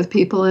dealing with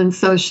people, and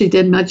so she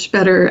did much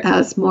better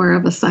as more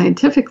of a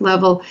scientific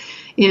level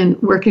in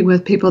working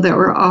with people that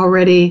were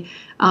already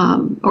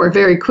or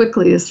very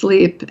quickly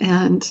asleep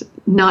and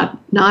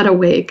not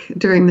awake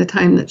during the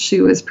time that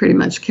she was pretty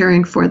much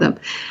caring for them.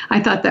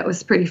 I thought that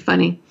was pretty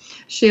funny.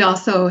 She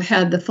also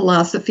had the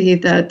philosophy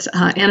that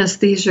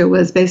anesthesia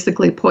was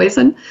basically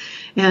poison,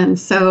 and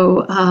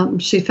so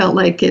she felt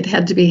like it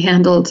had to be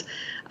handled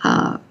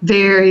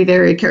very,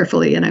 very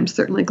carefully, and I'm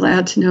certainly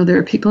glad to know there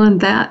are people in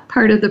that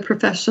part of the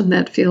profession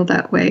that feel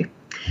that way.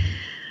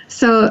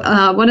 So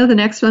one of the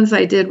next ones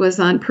I did was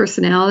on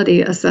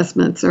personality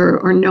assessments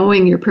or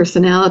knowing your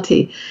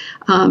personality.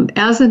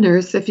 As a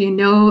nurse, if you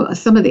know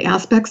some of the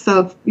aspects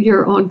of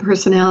your own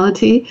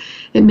personality,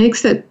 it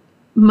makes it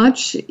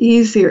much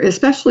easier,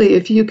 especially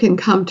if you can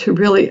come to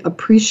really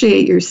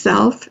appreciate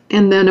yourself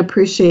and then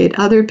appreciate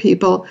other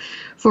people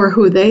for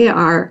who they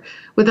are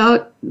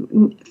without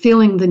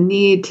feeling the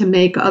need to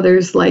make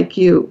others like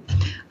you,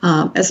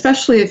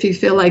 especially if you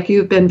feel like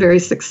you've been very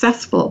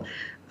successful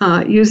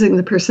using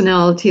the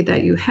personality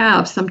that you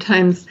have.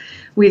 Sometimes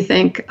we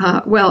think,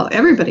 well,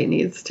 everybody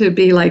needs to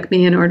be like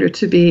me in order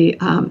to be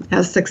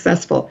as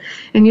successful.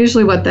 And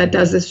usually what that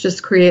does is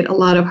just create a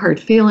lot of hard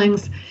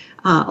feelings,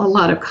 a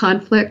lot of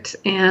conflict,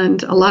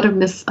 and a lot of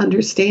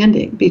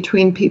misunderstanding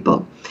between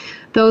people.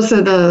 Those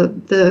are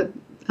the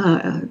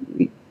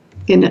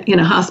in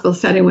a hospital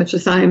setting, which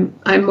is I'm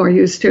more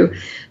used to,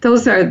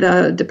 those are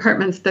the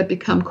departments that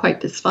become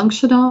quite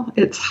dysfunctional.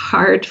 It's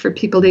hard for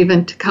people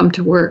even to come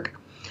to work.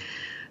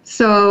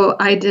 So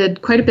I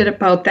did quite a bit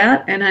about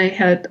that, and I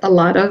had a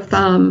lot of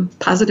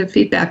positive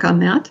feedback on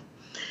that.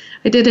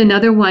 I did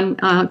another one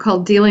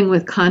called Dealing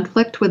with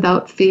Conflict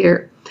Without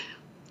Fear.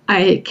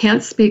 I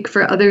can't speak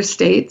for other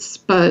states,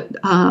 but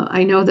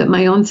I know that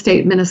my own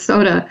state,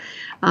 Minnesota,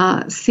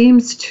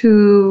 seems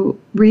to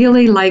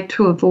really like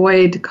to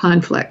avoid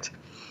conflict.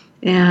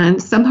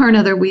 And somehow or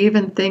another, we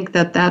even think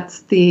that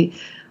that's the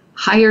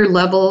higher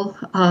level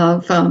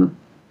of, what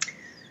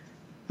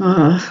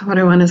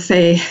do I want to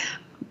say,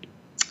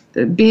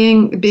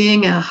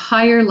 being a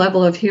higher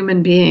level of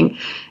human being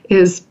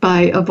is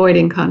by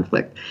avoiding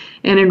conflict.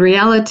 And in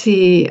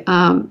reality,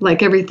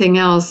 like everything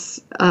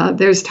else,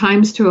 there's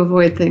times to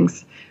avoid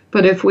things.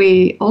 But if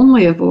we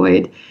only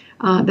avoid,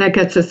 that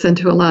gets us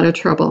into a lot of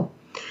trouble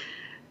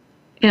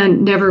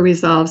and never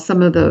resolves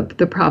some of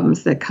the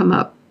problems that come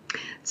up.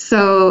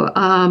 So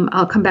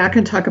I'll come back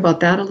and talk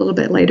about that a little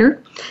bit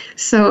later.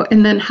 So,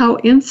 and then how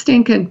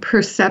instinct and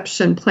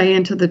perception play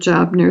into the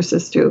job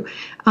nurses do.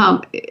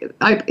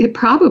 It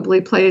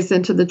probably plays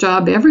into the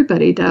job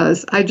everybody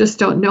does. I just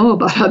don't know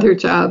about other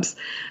jobs.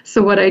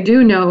 So what I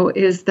do know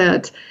is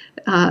that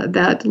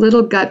that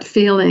little gut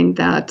feeling,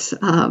 that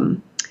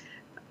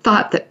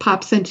thought that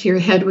pops into your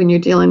head when you're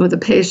dealing with a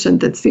patient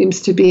that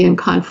seems to be in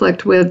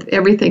conflict with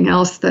everything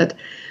else that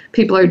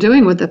people are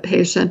doing with the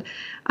patient,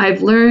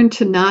 I've learned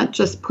to not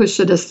just push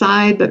it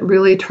aside, but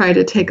really try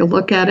to take a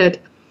look at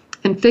it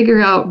and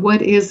figure out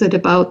what is it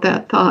about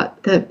that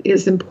thought that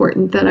is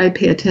important that I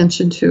pay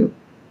attention to.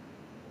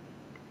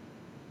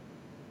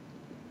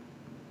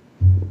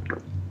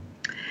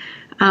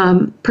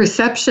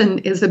 Perception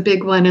is a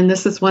big one, and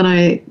this is one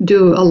I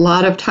do a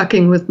lot of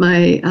talking with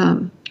my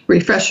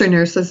refresher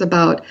nurses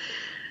about,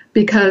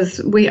 because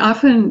we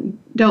often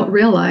don't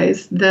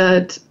realize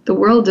that the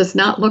world does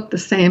not look the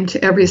same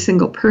to every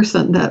single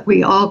person, that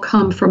we all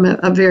come from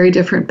a very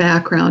different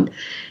background.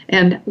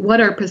 And what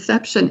our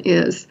perception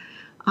is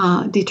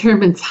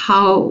determines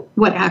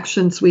what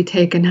actions we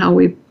take and how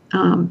we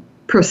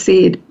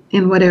proceed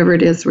in whatever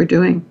it is we're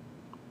doing.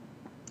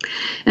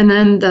 And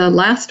then the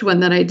last one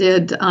that I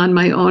did on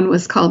my own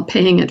was called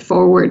Paying It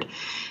Forward.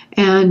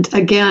 And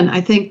again,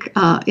 I think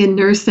in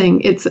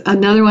nursing, it's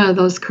another one of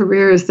those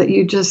careers that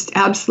you just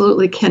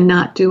absolutely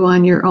cannot do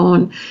on your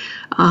own.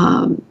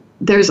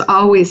 There's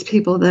always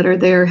people that are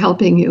there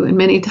helping you, and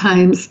many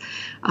times,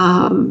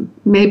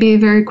 maybe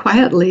very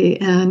quietly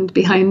and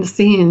behind the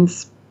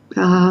scenes,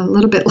 a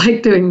little bit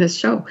like doing this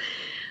show.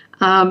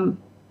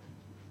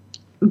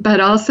 But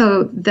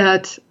also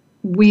that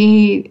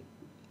we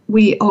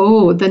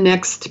owe the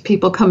next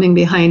people coming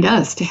behind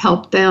us to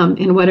help them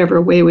in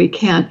whatever way we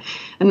can.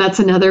 And that's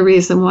another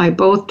reason why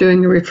both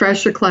doing the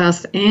refresher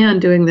class and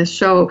doing this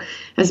show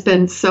has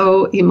been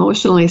so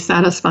emotionally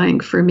satisfying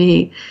for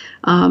me.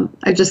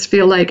 I just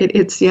feel like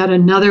it's yet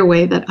another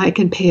way that I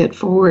can pay it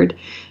forward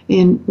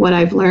in what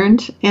I've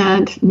learned,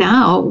 and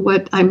now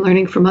what I'm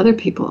learning from other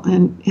people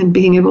and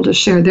being able to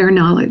share their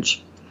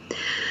knowledge.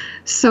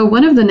 So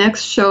one of the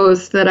next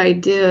shows that I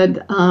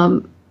did,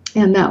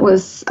 and that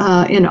was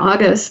in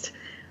August,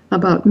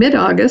 about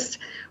mid-August,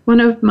 one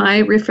of my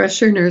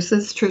refresher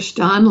nurses, Trish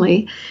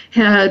Donnelly,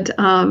 had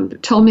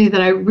told me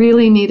that I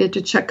really needed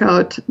to check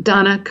out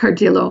Donna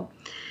Cardillo.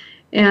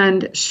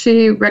 And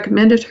she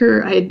recommended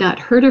her. I had not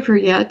heard of her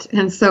yet,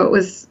 and so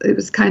it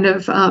was kind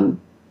of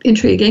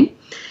intriguing.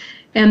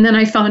 And then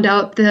I found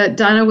out that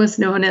Donna was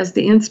known as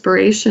the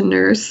inspiration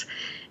nurse.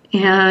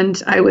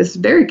 And I was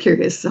very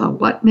curious,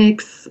 what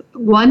makes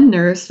one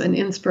nurse an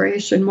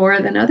inspiration more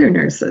than other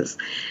nurses?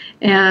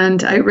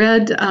 And I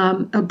read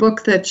a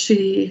book that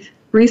she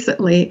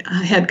recently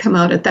had come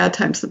out at that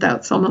time, so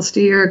that's almost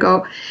a year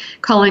ago,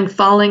 calling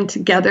Falling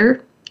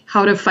Together,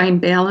 How to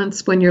Find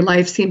Balance When Your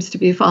Life Seems to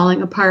Be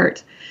Falling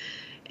Apart.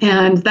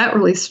 And that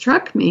really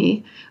struck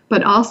me.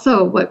 But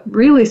also what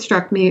really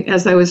struck me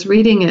as I was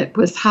reading it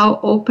was how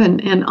open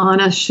and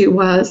honest she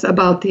was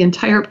about the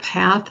entire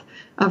path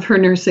of her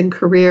nursing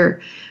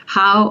career,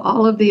 how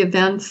all of the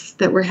events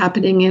that were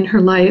happening in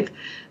her life,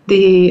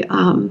 the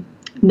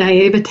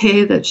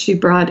naivete that she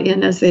brought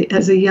in as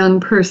a young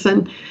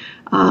person,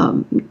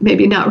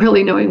 maybe not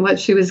really knowing what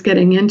she was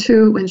getting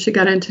into when she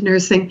got into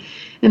nursing,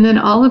 and then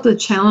all of the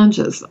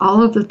challenges,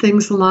 all of the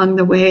things along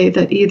the way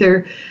that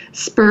either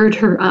spurred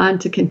her on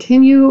to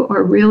continue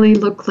or really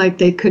looked like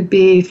they could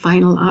be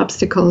final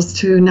obstacles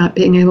to not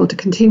being able to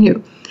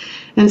continue.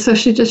 And so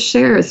she just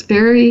shares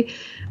very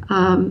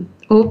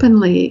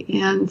openly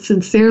and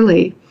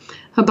sincerely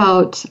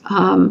about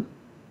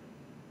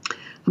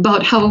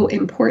how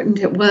important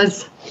it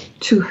was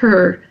to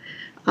her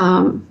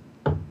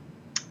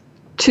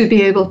to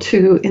be able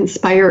to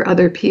inspire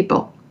other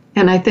people.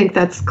 And I think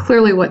that's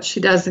clearly what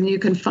she does, and you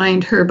can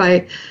find her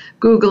by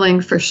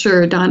Googling for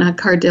sure, Donna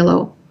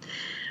Cardillo.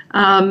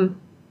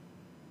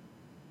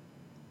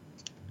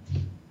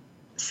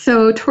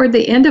 So toward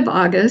the end of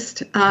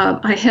August,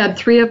 I had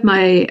 3 of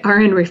my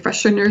RN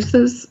refresher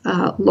nurses,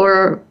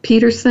 Laura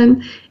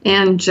Peterson,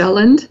 Ann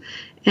Jelland,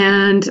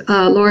 and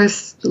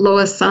Lois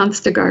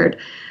Sonstegard.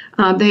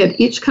 They had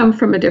each come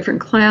from a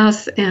different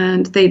class,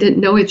 and they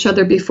didn't know each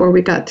other before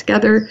we got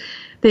together.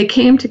 They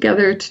came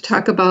together to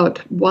talk about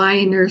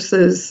why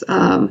nurses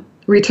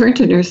return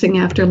to nursing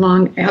after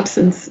long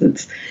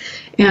absences,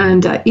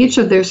 and each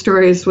of their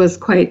stories was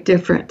quite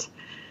different.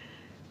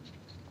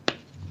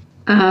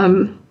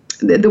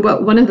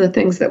 One of the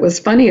things that was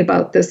funny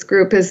about this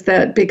group is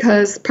that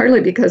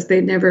partly because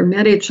they'd never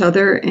met each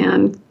other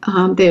and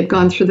they had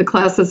gone through the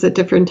classes at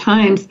different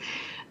times,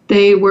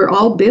 they were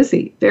all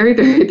busy, very,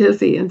 very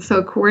busy. And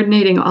so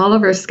coordinating all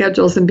of our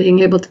schedules and being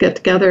able to get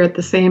together at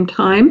the same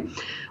time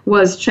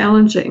was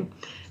challenging.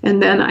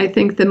 And then I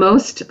think the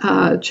most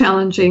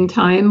challenging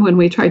time when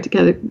we tried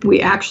to we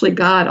actually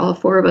got all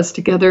 4 of us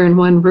together in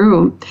one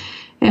room.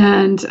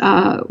 And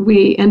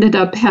we ended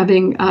up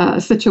having a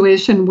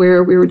situation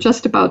where we were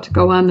just about to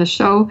go on the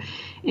show.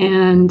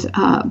 And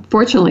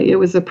fortunately, it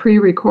was a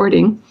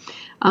pre-recording.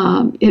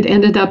 It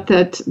ended up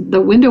that the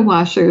window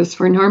washers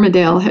for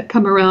Normandale had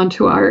come around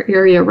to our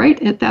area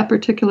right at that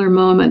particular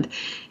moment,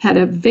 had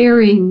a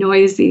very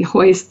noisy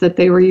hoist that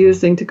they were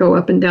using to go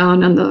up and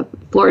down on the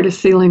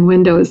floor-to-ceiling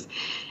windows.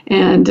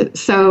 And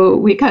so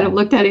we kind of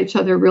looked at each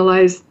other,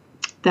 realized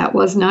that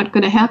was not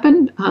going to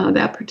happen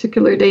that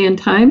particular day and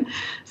time.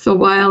 So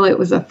while it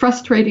was a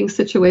frustrating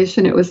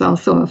situation, it was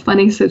also a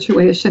funny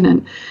situation.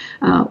 And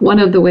one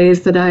of the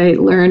ways that I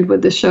learned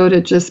with the show to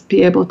just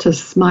be able to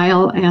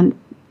smile and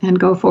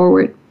go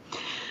forward.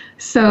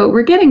 So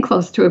we're getting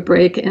close to a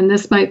break, and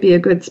this might be a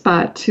good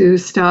spot to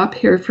stop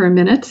here for a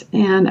minute,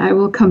 and I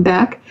will come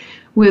back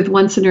with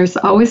Once a Nurse,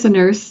 Always a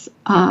Nurse,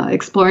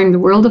 exploring the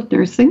world of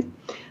nursing.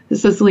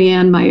 This is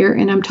Leanne Meyer,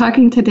 and I'm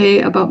talking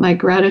today about my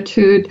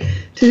gratitude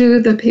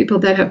to the people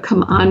that have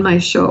come on my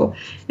show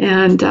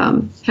and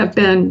have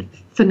been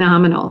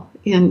phenomenal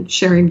in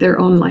sharing their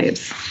own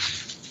lives.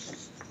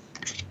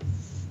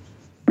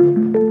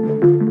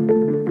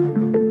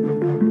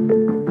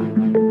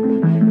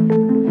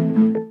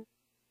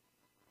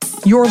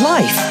 Your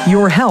life,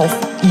 your health,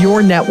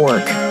 your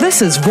network.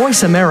 This is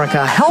Voice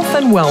America Health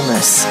and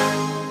Wellness.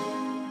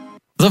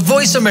 The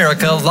Voice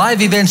America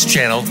Live Events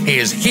channel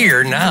is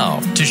here now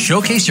to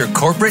showcase your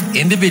corporate,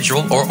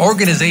 individual, or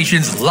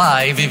organization's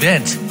live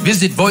event.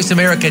 Visit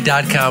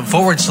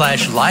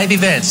voiceamerica.com/live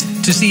events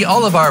to see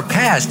all of our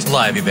past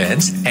live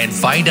events and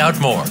find out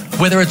more.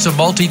 Whether it's a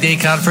multi-day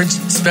conference,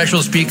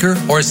 special speaker,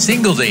 or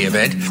single-day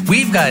event,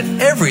 we've got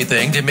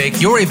everything to make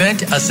your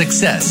event a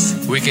success.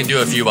 We can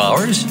do a few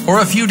hours or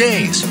a few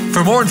days.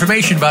 For more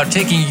information about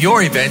taking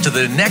your event to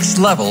the next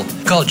level,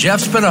 call Jeff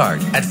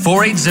Spinard at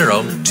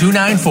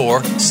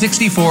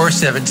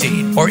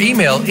 480-294-6417 or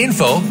email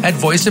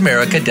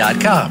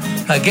info@voiceamerica.com.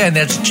 Again,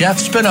 that's Jeff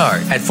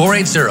Spinard at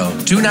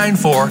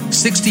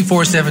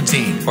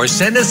 480-294-6417 or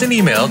send us an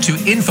email to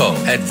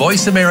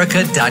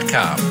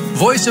info@voiceamerica.com.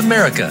 Voice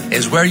America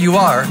is where you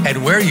are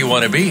and where you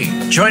want to be.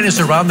 Join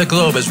us around the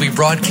globe as we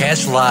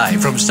broadcast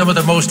live from some of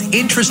the most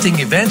interesting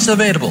events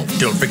available.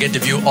 Don't forget to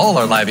view all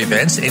our live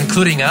events,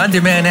 including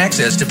on-demand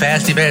access to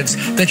past events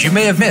that you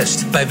may have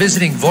missed by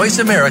visiting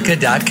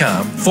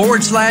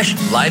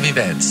voiceamerica.com/live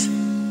events.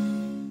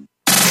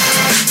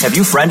 Have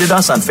you friended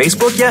us on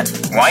Facebook yet?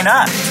 Why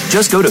not?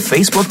 Just go to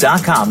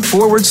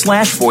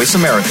facebook.com/Voice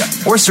America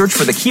or search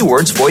for the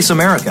keywords Voice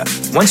America.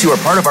 Once you are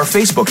part of our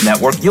Facebook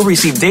network, you'll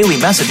receive daily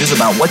messages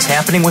about what's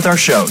happening with our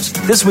shows,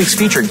 this week's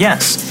featured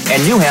guests,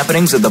 and new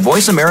happenings of the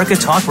Voice America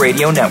Talk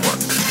Radio Network.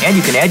 And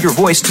you can add your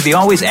voice to the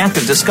always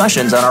active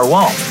discussions on our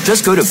wall.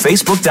 Just go to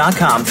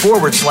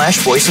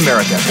facebook.com/Voice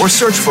America or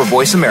search for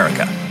Voice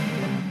America.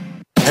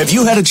 Have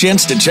you had a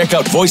chance to check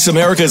out Voice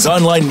America's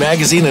online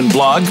magazine and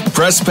blog,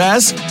 Press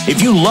Pass?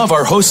 If you love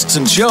our hosts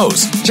and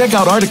shows, check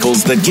out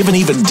articles that give an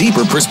even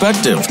deeper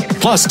perspective.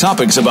 Plus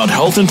topics about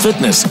health and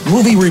fitness,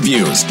 movie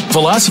reviews,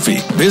 philosophy,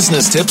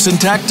 business tips and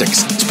tactics,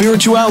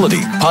 spirituality,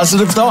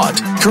 positive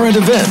thought, current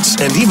events,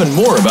 and even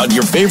more about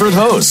your favorite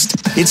host.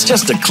 It's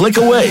just a click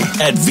away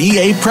at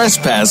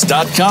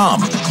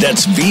vapresspass.com.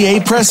 That's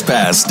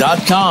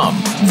vapresspass.com.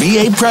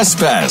 VA Press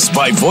Pass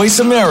by Voice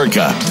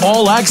America.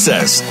 All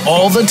access,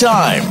 all the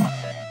time.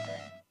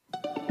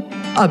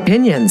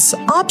 Opinions,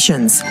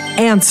 options,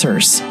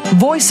 answers.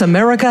 Voice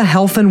America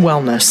Health and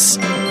Wellness.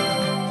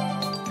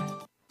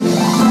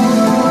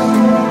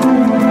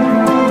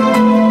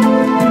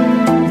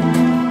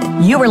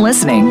 You are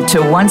listening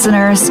to Once a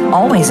Nurse,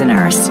 Always a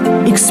Nurse,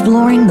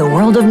 exploring the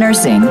world of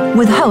nursing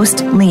with host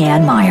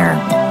Leanne Meyer.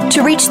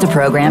 To reach the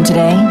program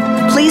today,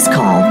 please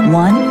call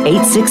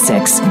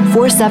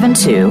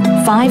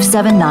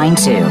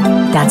 1-866-472-5792.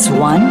 That's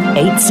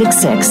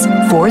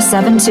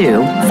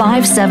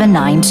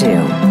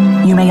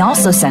 1-866-472-5792. You may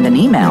also send an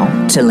email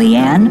to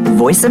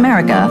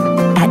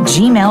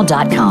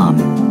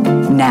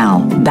leannevoiceamerica@gmail.com. Now,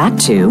 back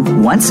to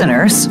Once a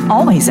Nurse,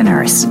 Always a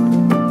Nurse.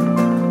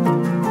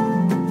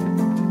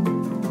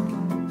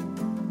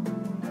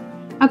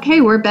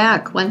 Okay, we're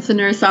back. Once a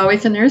Nurse,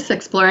 Always a Nurse,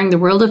 exploring the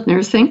world of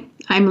nursing.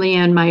 I'm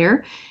Leanne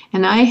Meyer,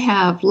 and I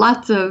have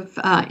lots of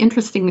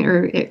interesting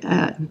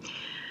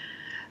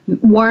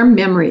warm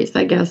memories,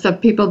 I guess, of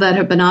people that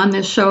have been on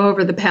this show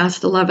over the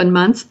past 11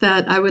 months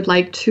that I would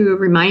like to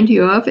remind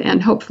you of,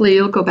 and hopefully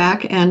you'll go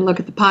back and look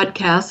at the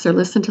podcasts or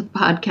listen to the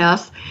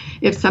podcasts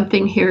if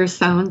something here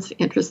sounds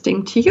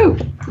interesting to you.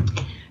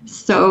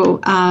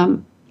 So,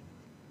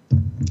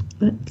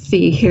 let's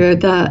see here.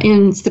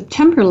 In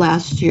September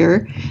last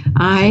year,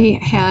 I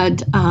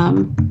had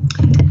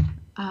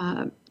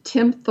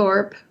Tim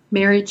Thorpe,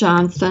 Mary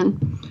Johnson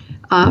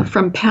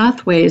from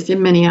Pathways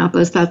in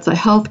Minneapolis. That's a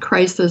health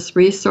crisis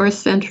resource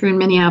center in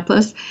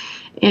Minneapolis.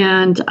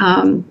 And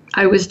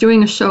I was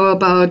doing a show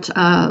about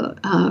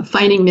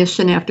finding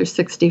mission after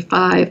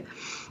 65.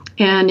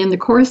 And in the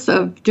course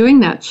of doing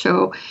that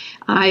show,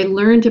 I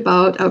learned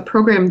about a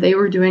program they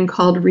were doing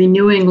called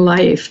Renewing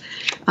Life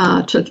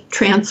to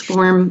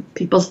transform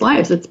people's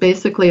lives. It's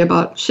basically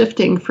about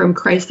shifting from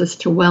crisis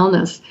to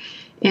wellness.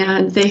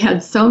 And they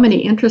had so many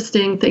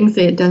interesting things.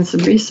 They had done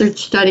some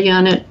research study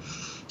on it.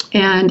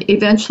 And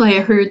eventually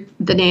I heard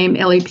the name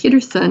Ellie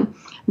Peterson,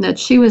 and that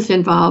she was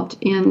involved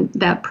in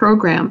that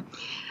program.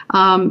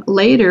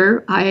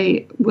 Later,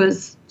 I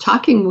was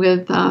talking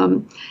with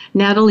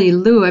Natalie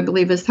Liu, I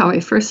believe is how I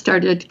first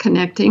started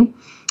connecting.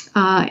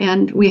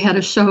 And we had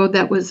a show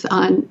that was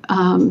on,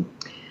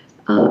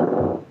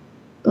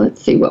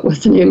 let's see, what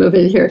was the name of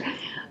it here?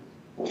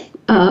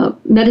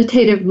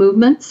 Meditative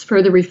Movements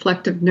for the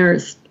Reflective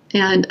Nurse.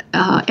 And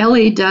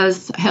Ellie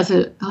has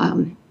a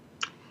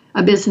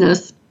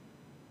business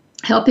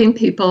helping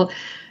people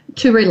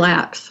to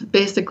relax,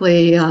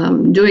 basically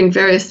doing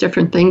various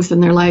different things in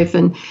their life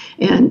and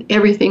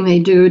everything they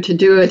do to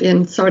do it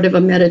in sort of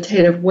a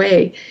meditative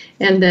way.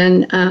 And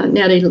then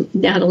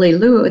Natalie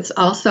Liu is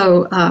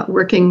also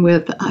working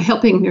with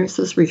helping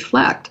nurses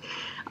reflect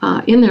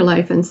in their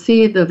life and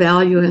see the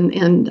value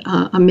and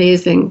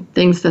amazing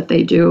things that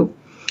they do.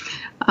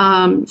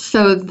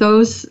 So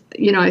those,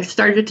 I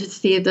started to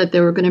see that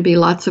there were going to be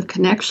lots of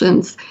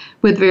connections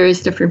with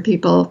various different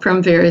people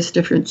from various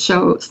different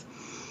shows.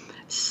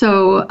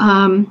 So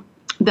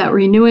that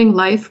Renewing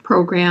Life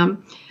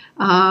program,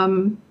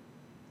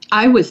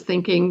 I was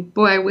thinking,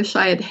 boy, I wish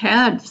I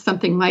had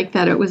something like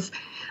that. It was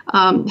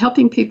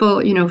helping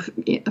people,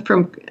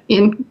 from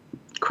in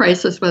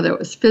crisis, whether it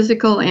was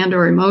physical and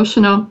or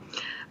emotional,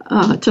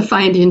 to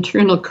find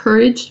internal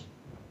courage,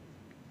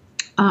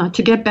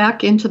 to get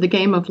back into the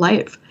game of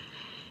life.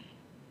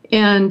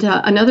 And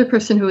another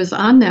person who was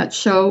on that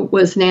show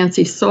was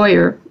Nancy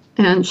Sawyer,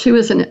 and she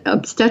was an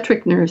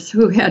obstetric nurse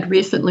who had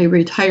recently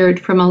retired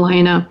from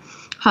Allina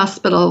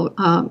Hospital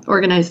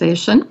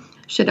organization.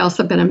 She'd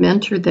also been a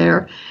mentor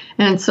there.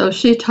 And so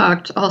she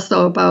talked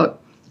also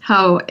about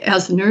how,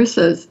 as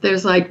nurses,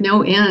 there's like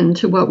no end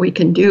to what we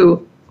can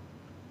do.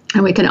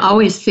 And we can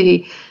always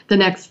see the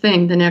next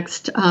thing, the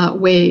next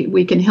way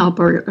we can help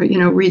or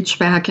reach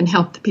back and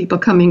help the people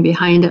coming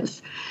behind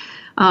us.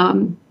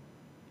 And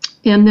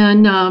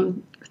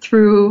then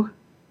through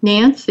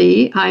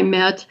Nancy, I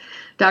met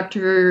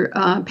Dr.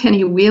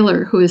 Penny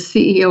Wheeler, who is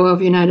CEO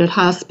of United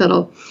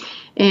Hospital.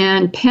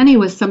 And Penny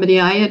was somebody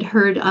I had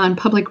heard on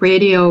public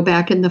radio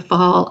back in the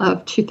fall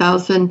of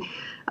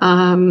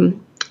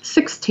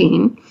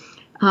 2016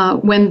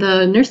 when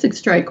the nursing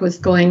strike was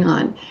going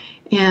on.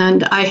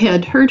 And I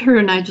had heard her,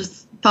 and I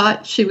just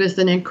thought she was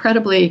an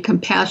incredibly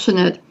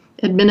compassionate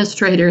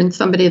administrator and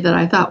somebody that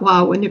I thought,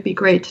 wow, wouldn't it be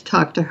great to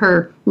talk to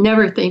her,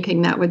 never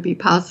thinking that would be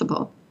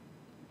possible.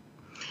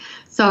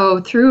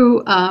 So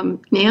through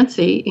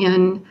Nancy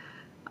in,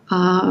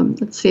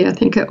 I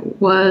think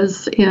it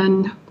was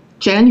in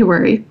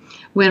January,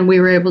 when we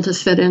were able to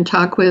sit and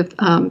talk with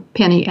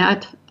Penny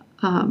at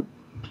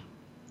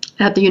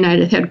the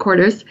United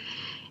headquarters.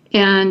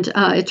 And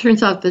it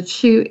turns out that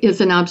she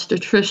is an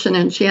obstetrician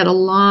and she had a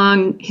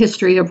long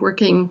history of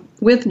working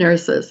with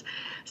nurses.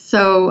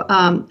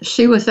 So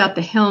she was at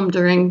the helm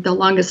during the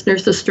longest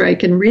nurses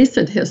strike in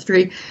recent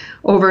history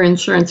over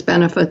insurance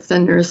benefits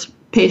and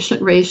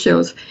nurse-patient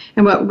ratios.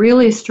 And what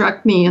really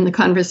struck me in the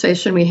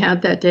conversation we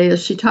had that day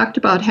is she talked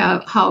about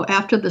how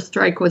after the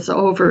strike was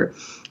over,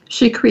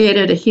 she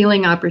created a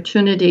healing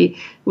opportunity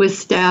with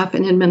staff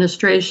and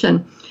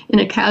administration in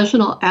a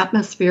casual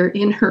atmosphere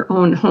in her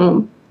own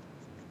home.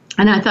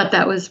 And I thought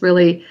that was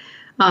really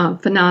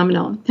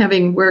phenomenal.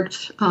 Having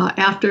worked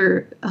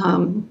after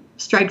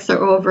strikes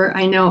are over,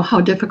 I know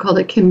how difficult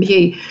it can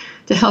be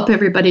to help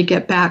everybody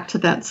get back to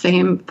that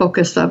same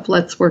focus of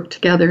let's work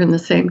together in the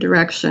same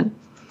direction.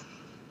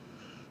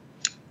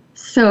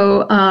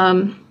 So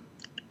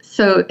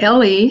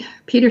Ellie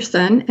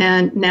Peterson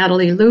and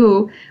Natalie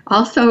Liu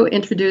also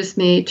introduced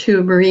me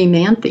to Marie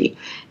Manthe.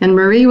 And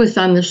Marie was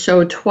on the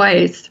show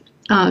twice.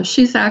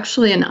 She's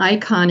actually an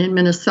icon in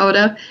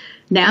Minnesota,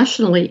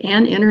 nationally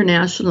and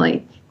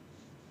internationally,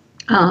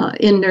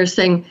 in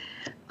nursing,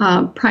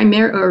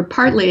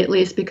 partly at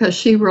least because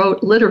she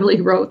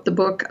literally wrote the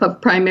book of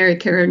primary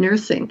care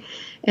nursing.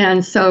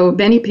 And so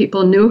many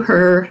people knew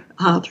her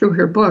through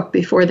her book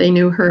before they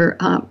knew her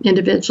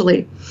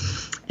individually.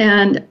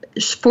 And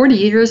 40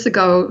 years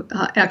ago,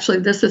 actually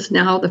this is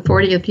now the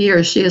 40th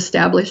year, she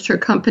established her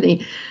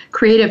company,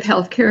 Creative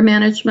Healthcare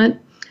Management,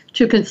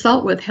 to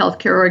consult with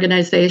healthcare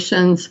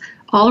organizations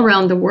all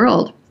around the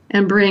world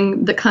and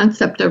bring the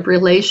concept of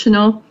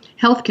relational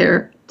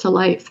healthcare to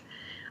life.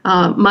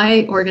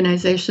 My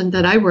organization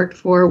that I worked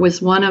for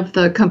was one of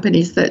the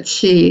companies that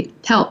she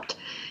helped.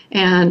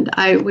 And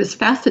I was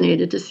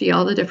fascinated to see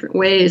all the different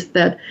ways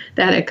that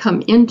had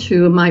come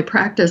into my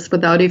practice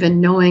without even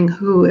knowing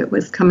who it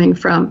was coming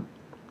from.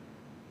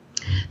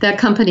 That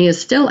company is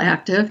still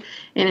active,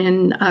 and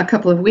in a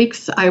couple of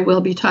weeks, I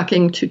will be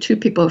talking to two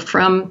people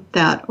from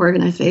that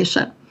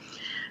organization.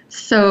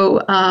 So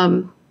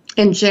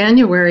in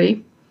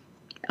January,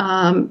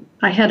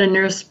 I had a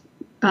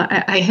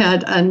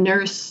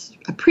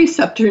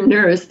preceptor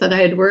nurse that I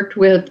had worked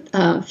with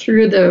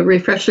through the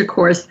refresher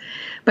course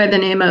by the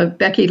name of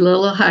Becky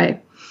Lillehei.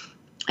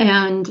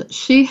 And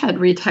she had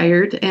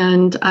retired,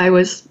 and I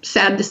was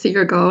sad to see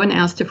her go and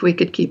asked if we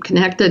could keep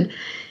connected.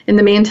 In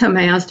the meantime,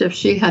 I asked if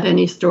she had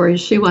any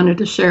stories she wanted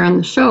to share on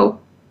the show.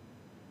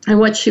 And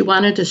what she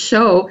wanted to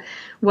show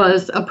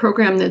was a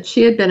program that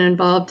she had been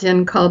involved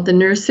in called the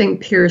Nursing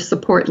Peer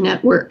Support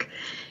Network.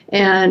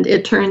 And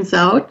it turns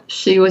out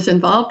she was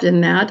involved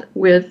in that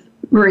with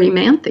Marie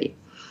Manthe.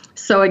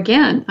 So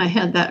again, I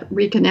had that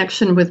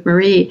reconnection with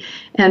Marie,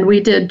 and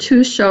we did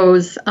 2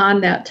 shows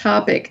on that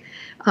topic.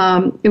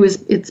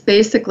 It's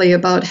basically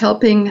about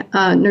helping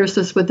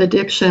nurses with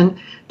addiction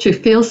to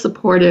feel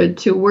supported,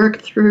 to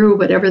work through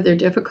whatever their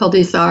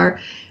difficulties are,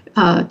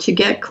 to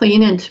get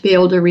clean and to be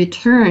able to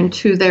return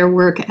to their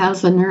work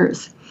as a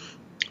nurse.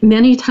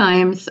 Many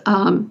times,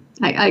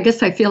 I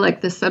guess I feel like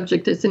this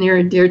subject is near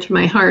and dear to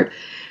my heart,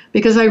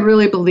 because I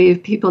really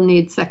believe people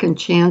need second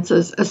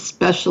chances,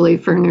 especially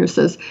for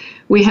nurses.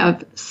 We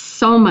have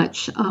so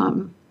much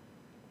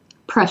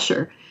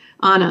pressure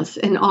on us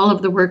in all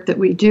of the work that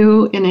we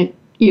do, and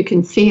you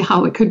can see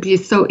how it could be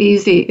so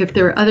easy if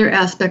there are other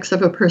aspects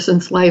of a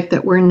person's life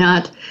that we're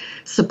not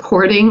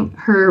supporting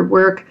her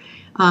work,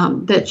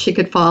 that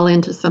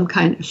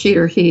she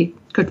or he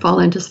could fall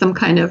into some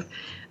kind of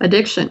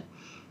addiction.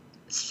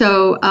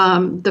 So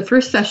the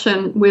first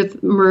session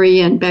with Marie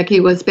and Becky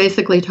was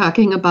basically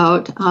talking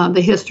about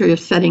the history of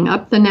setting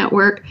up the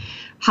network,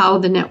 how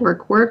the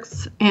network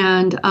works,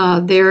 and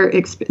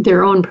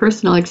their own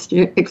personal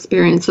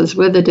experiences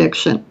with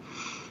addiction,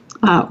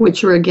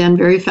 which were, again,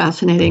 very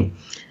fascinating.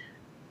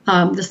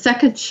 The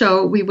second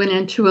show, we went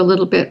into a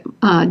little bit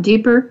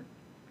deeper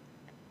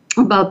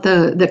about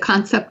the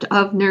concept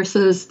of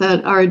nurses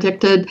that are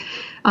addicted.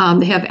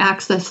 They have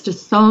access to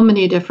so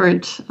many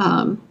different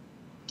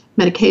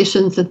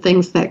medications and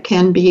things that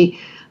can be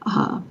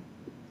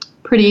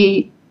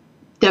pretty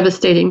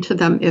devastating to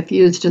them if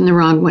used in the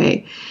wrong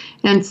way.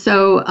 And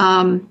so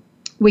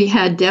we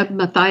had Deb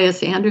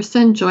Matthias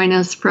Anderson join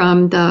us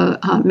from the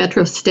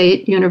Metro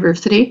State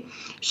University.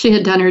 She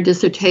had done her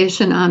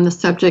dissertation on the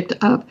subject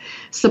of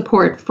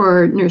support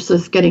for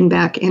nurses getting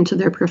back into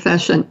their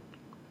profession.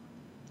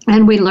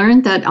 And we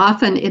learned that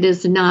often it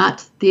is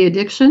not the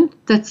addiction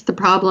that's the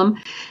problem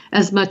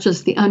as much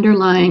as the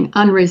underlying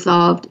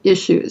unresolved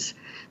issues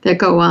that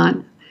go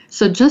on.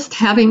 So just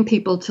having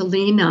people to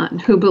lean on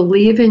who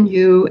believe in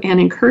you and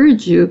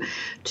encourage you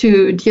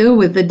to deal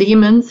with the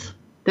demons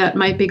that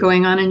might be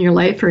going on in your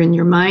life or in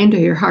your mind or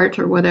your heart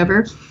or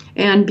whatever,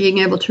 and being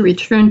able to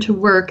return to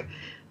work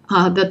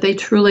that they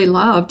truly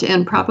loved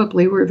and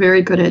probably were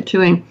very good at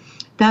doing.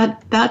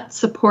 That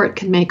support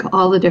can make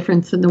all the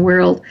difference in the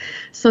world.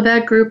 So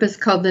that group is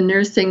called the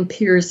Nursing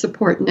Peer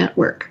Support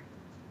Network.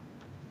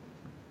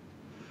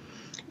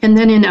 And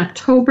then in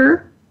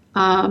October,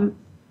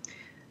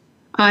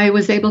 I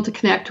was able to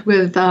connect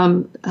with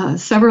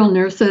several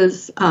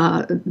nurses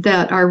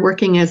that are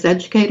working as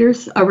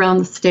educators around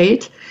the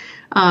state,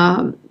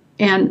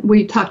 and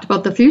we talked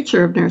about the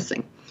future of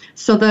nursing.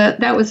 So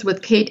that was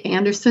with Kate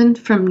Anderson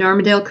from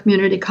Normandale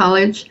Community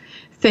College,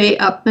 Faye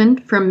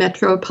Upman from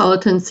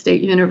Metropolitan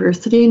State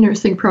University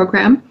Nursing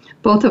Program,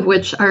 both of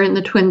which are in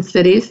the Twin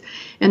Cities,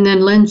 and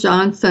then Lynn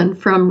Johnson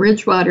from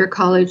Ridgewater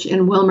College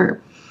in Wilmer.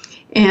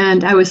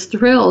 And I was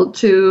thrilled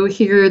to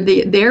hear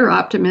their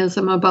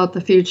optimism about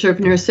the future of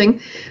nursing,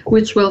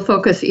 which will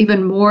focus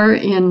even more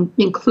in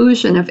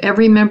inclusion of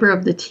every member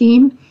of the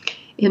team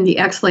in the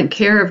excellent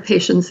care of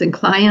patients and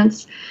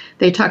clients.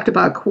 They talked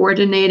about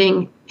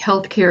coordinating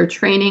healthcare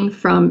training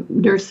from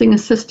nursing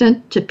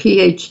assistant to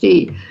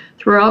PhD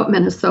throughout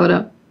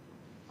Minnesota,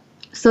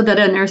 so that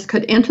a nurse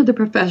could enter the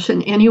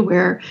profession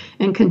anywhere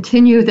and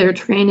continue their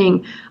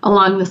training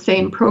along the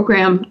same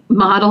program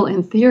model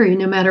and theory,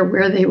 no matter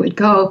where they would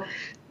go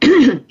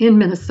in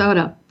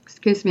Minnesota.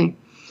 Excuse me.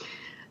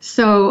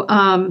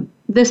 So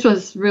this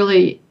was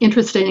really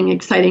interesting and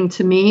exciting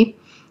to me.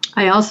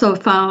 I also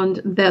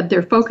found that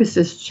their focus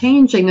is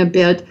changing a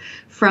bit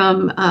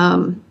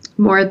from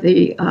more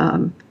the,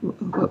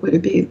 what would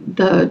it be,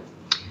 the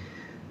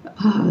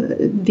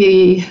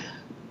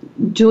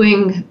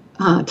doing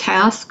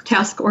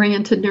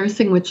task-oriented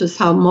nursing, which is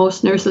how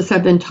most nurses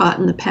have been taught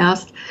in the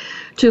past,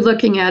 to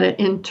looking at it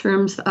in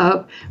terms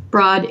of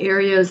broad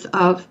areas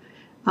of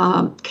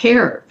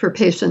care for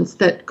patients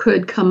that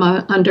could come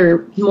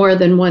under more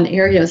than one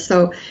area.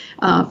 So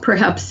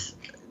perhaps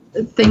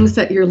things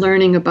that you're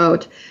learning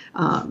about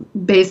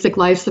basic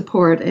life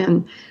support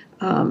and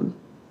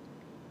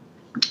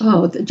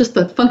just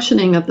the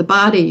functioning of the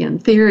body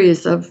and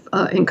theories of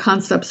and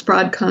concepts,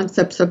 broad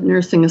concepts of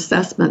nursing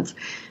assessments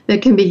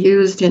that can be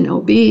used in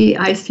OB,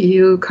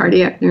 ICU,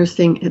 cardiac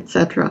nursing,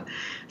 etc.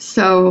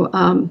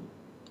 So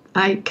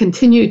I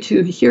continue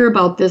to hear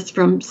about this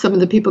from some of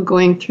the people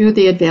going through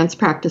the advanced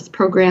practice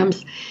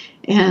programs,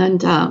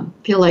 and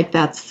feel like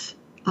that's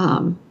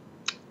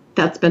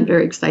been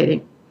very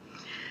exciting.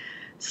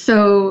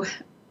 So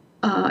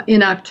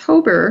in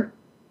October,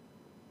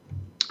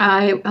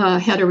 I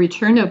had a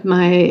return of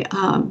my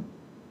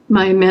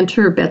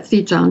mentor,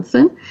 Betsy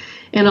Johnson,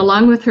 and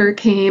along with her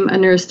came a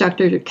nurse,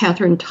 Dr.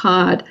 Catherine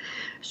Todd,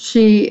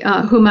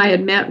 whom I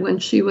had met when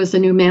she was a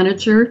new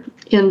manager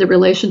in the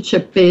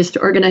relationship-based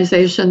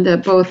organization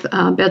that both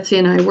Betsy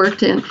and I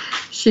worked in.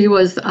 She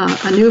was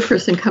a new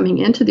person coming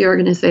into the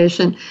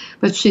organization,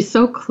 but she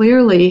so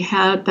clearly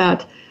had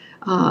that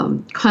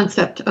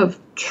concept of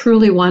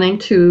truly wanting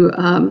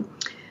to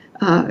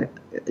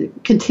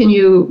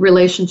continue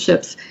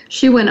relationships.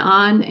 She went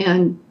on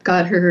and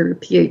got her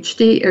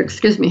PhD,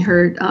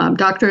 her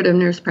doctorate of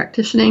nurse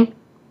practitioning,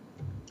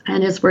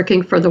 and is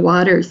working for the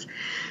Waters.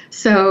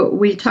 So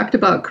we talked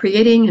about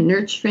creating and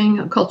nurturing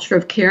a culture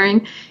of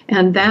caring,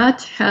 and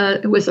that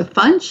was a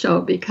fun show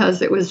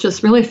because it was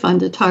just really fun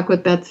to talk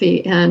with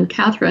Betsy and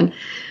Catherine.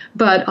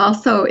 But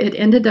also it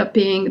ended up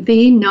being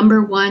the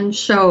 #1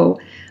 show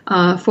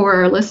for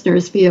our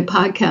listeners via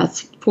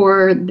podcast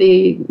for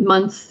the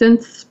months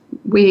since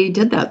we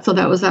did that. So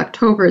that was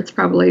October. It's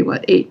probably,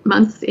 8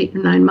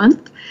 or 9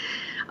 months.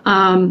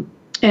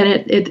 And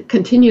it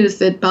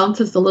continues, it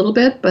bounces a little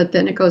bit, but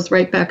then it goes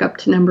right back up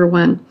to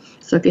 #1.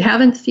 So if you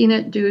haven't seen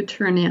it, do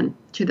turn in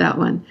to that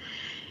one.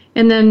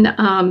 And then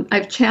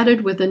I've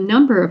chatted with a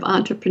number of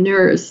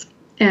entrepreneurs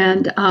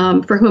and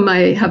for whom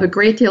I have a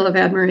great deal of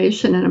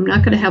admiration, and I'm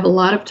not going to have a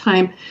lot of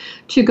time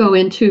to go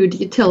into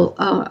detail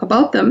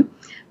about them,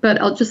 but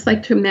I'll just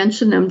like to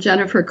mention them.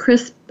 Jennifer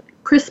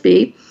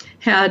Crispy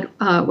had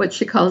what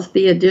she calls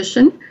the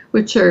Addition,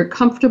 which are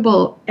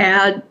comfortable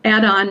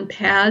add-on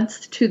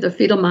pads to the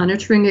fetal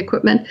monitoring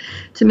equipment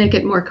to make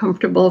it more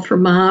comfortable for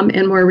mom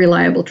and more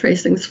reliable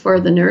tracings for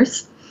the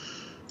nurse.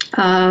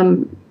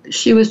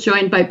 She was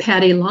joined by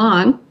Patty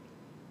Long,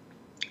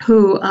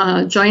 who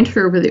joined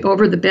her with the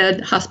over-the-bed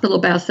hospital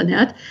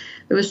bassinet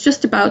that was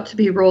just about to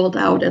be rolled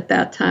out at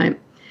that time.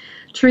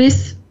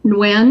 Therese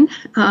Nguyen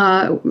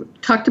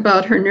talked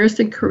about her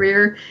nursing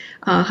career,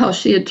 how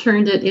she had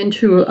turned it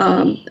into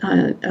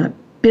a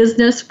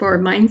business for a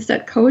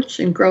mindset coach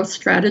and growth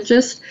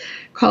strategist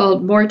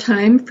called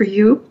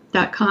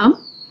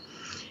moretimeforyou.com.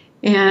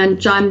 And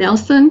John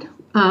Nelson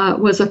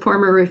was a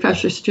former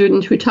refresher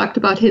student who talked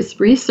about his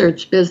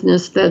research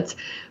business that's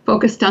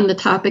focused on the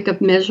topic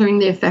of measuring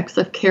the effects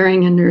of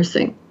caring and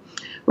nursing.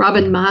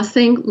 Robin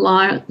Mossing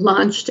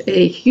launched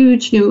a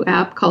huge new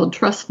app called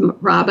Trust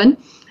Robin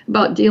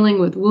about dealing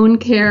with wound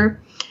care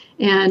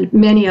and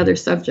many other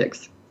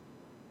subjects.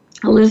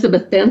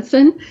 Elizabeth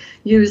Benson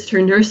used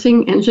her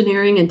nursing,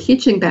 engineering, and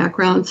teaching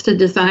backgrounds to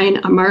design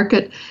a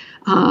market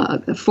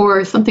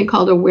for something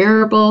called a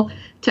wearable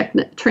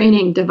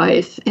training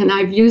device, and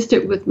I've used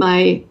it with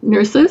my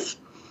nurses.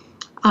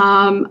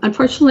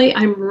 Unfortunately,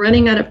 I'm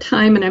running out of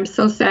time, and I'm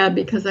so sad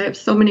because I have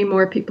so many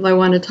more people I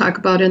want to talk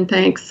about and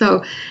thank.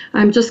 So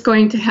I'm just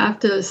going to have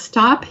to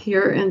stop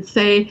here and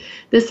say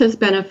this has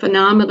been a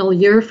phenomenal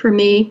year for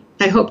me.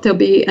 I hope there'll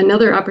be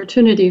another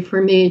opportunity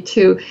for me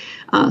to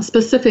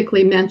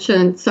specifically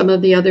mention some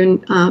of the other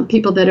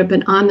people that have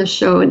been on the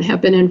show and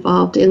have been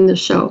involved in the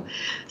show.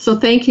 So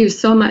thank you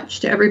so much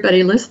to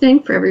everybody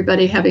listening, for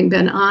everybody having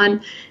been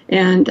on,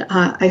 and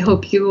I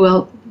hope you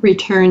will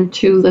return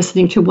to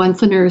listening to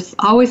Once a Nurse,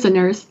 Always a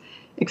Nurse,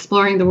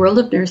 Exploring the World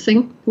of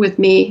Nursing with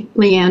me,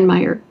 Leanne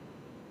Meyer.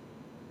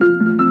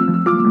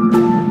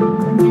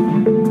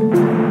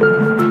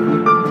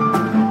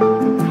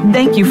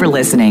 Thank you for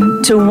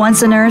listening to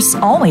Once a Nurse,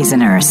 Always a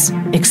Nurse,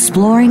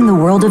 Exploring the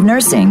World of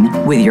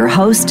Nursing with your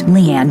host,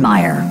 Leanne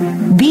Meyer.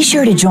 Be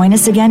sure to join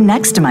us again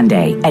next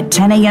Monday at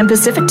 10 a.m.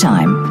 Pacific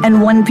Time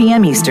and 1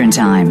 p.m. Eastern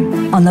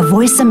Time on the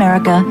Voice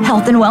America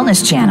Health and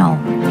Wellness Channel.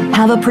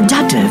 Have a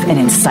productive and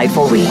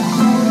insightful week.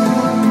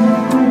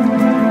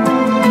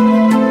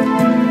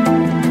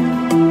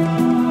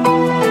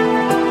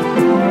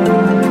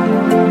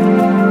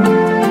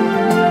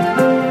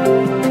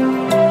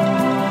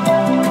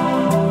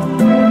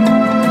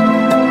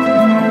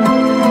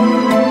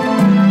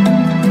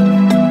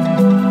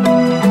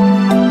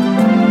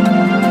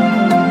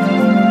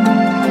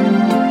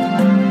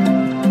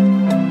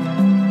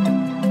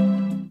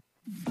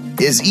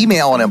 Is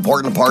email an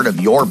important part of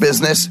your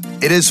business?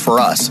 It is for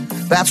us.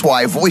 That's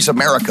why Voice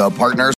America partners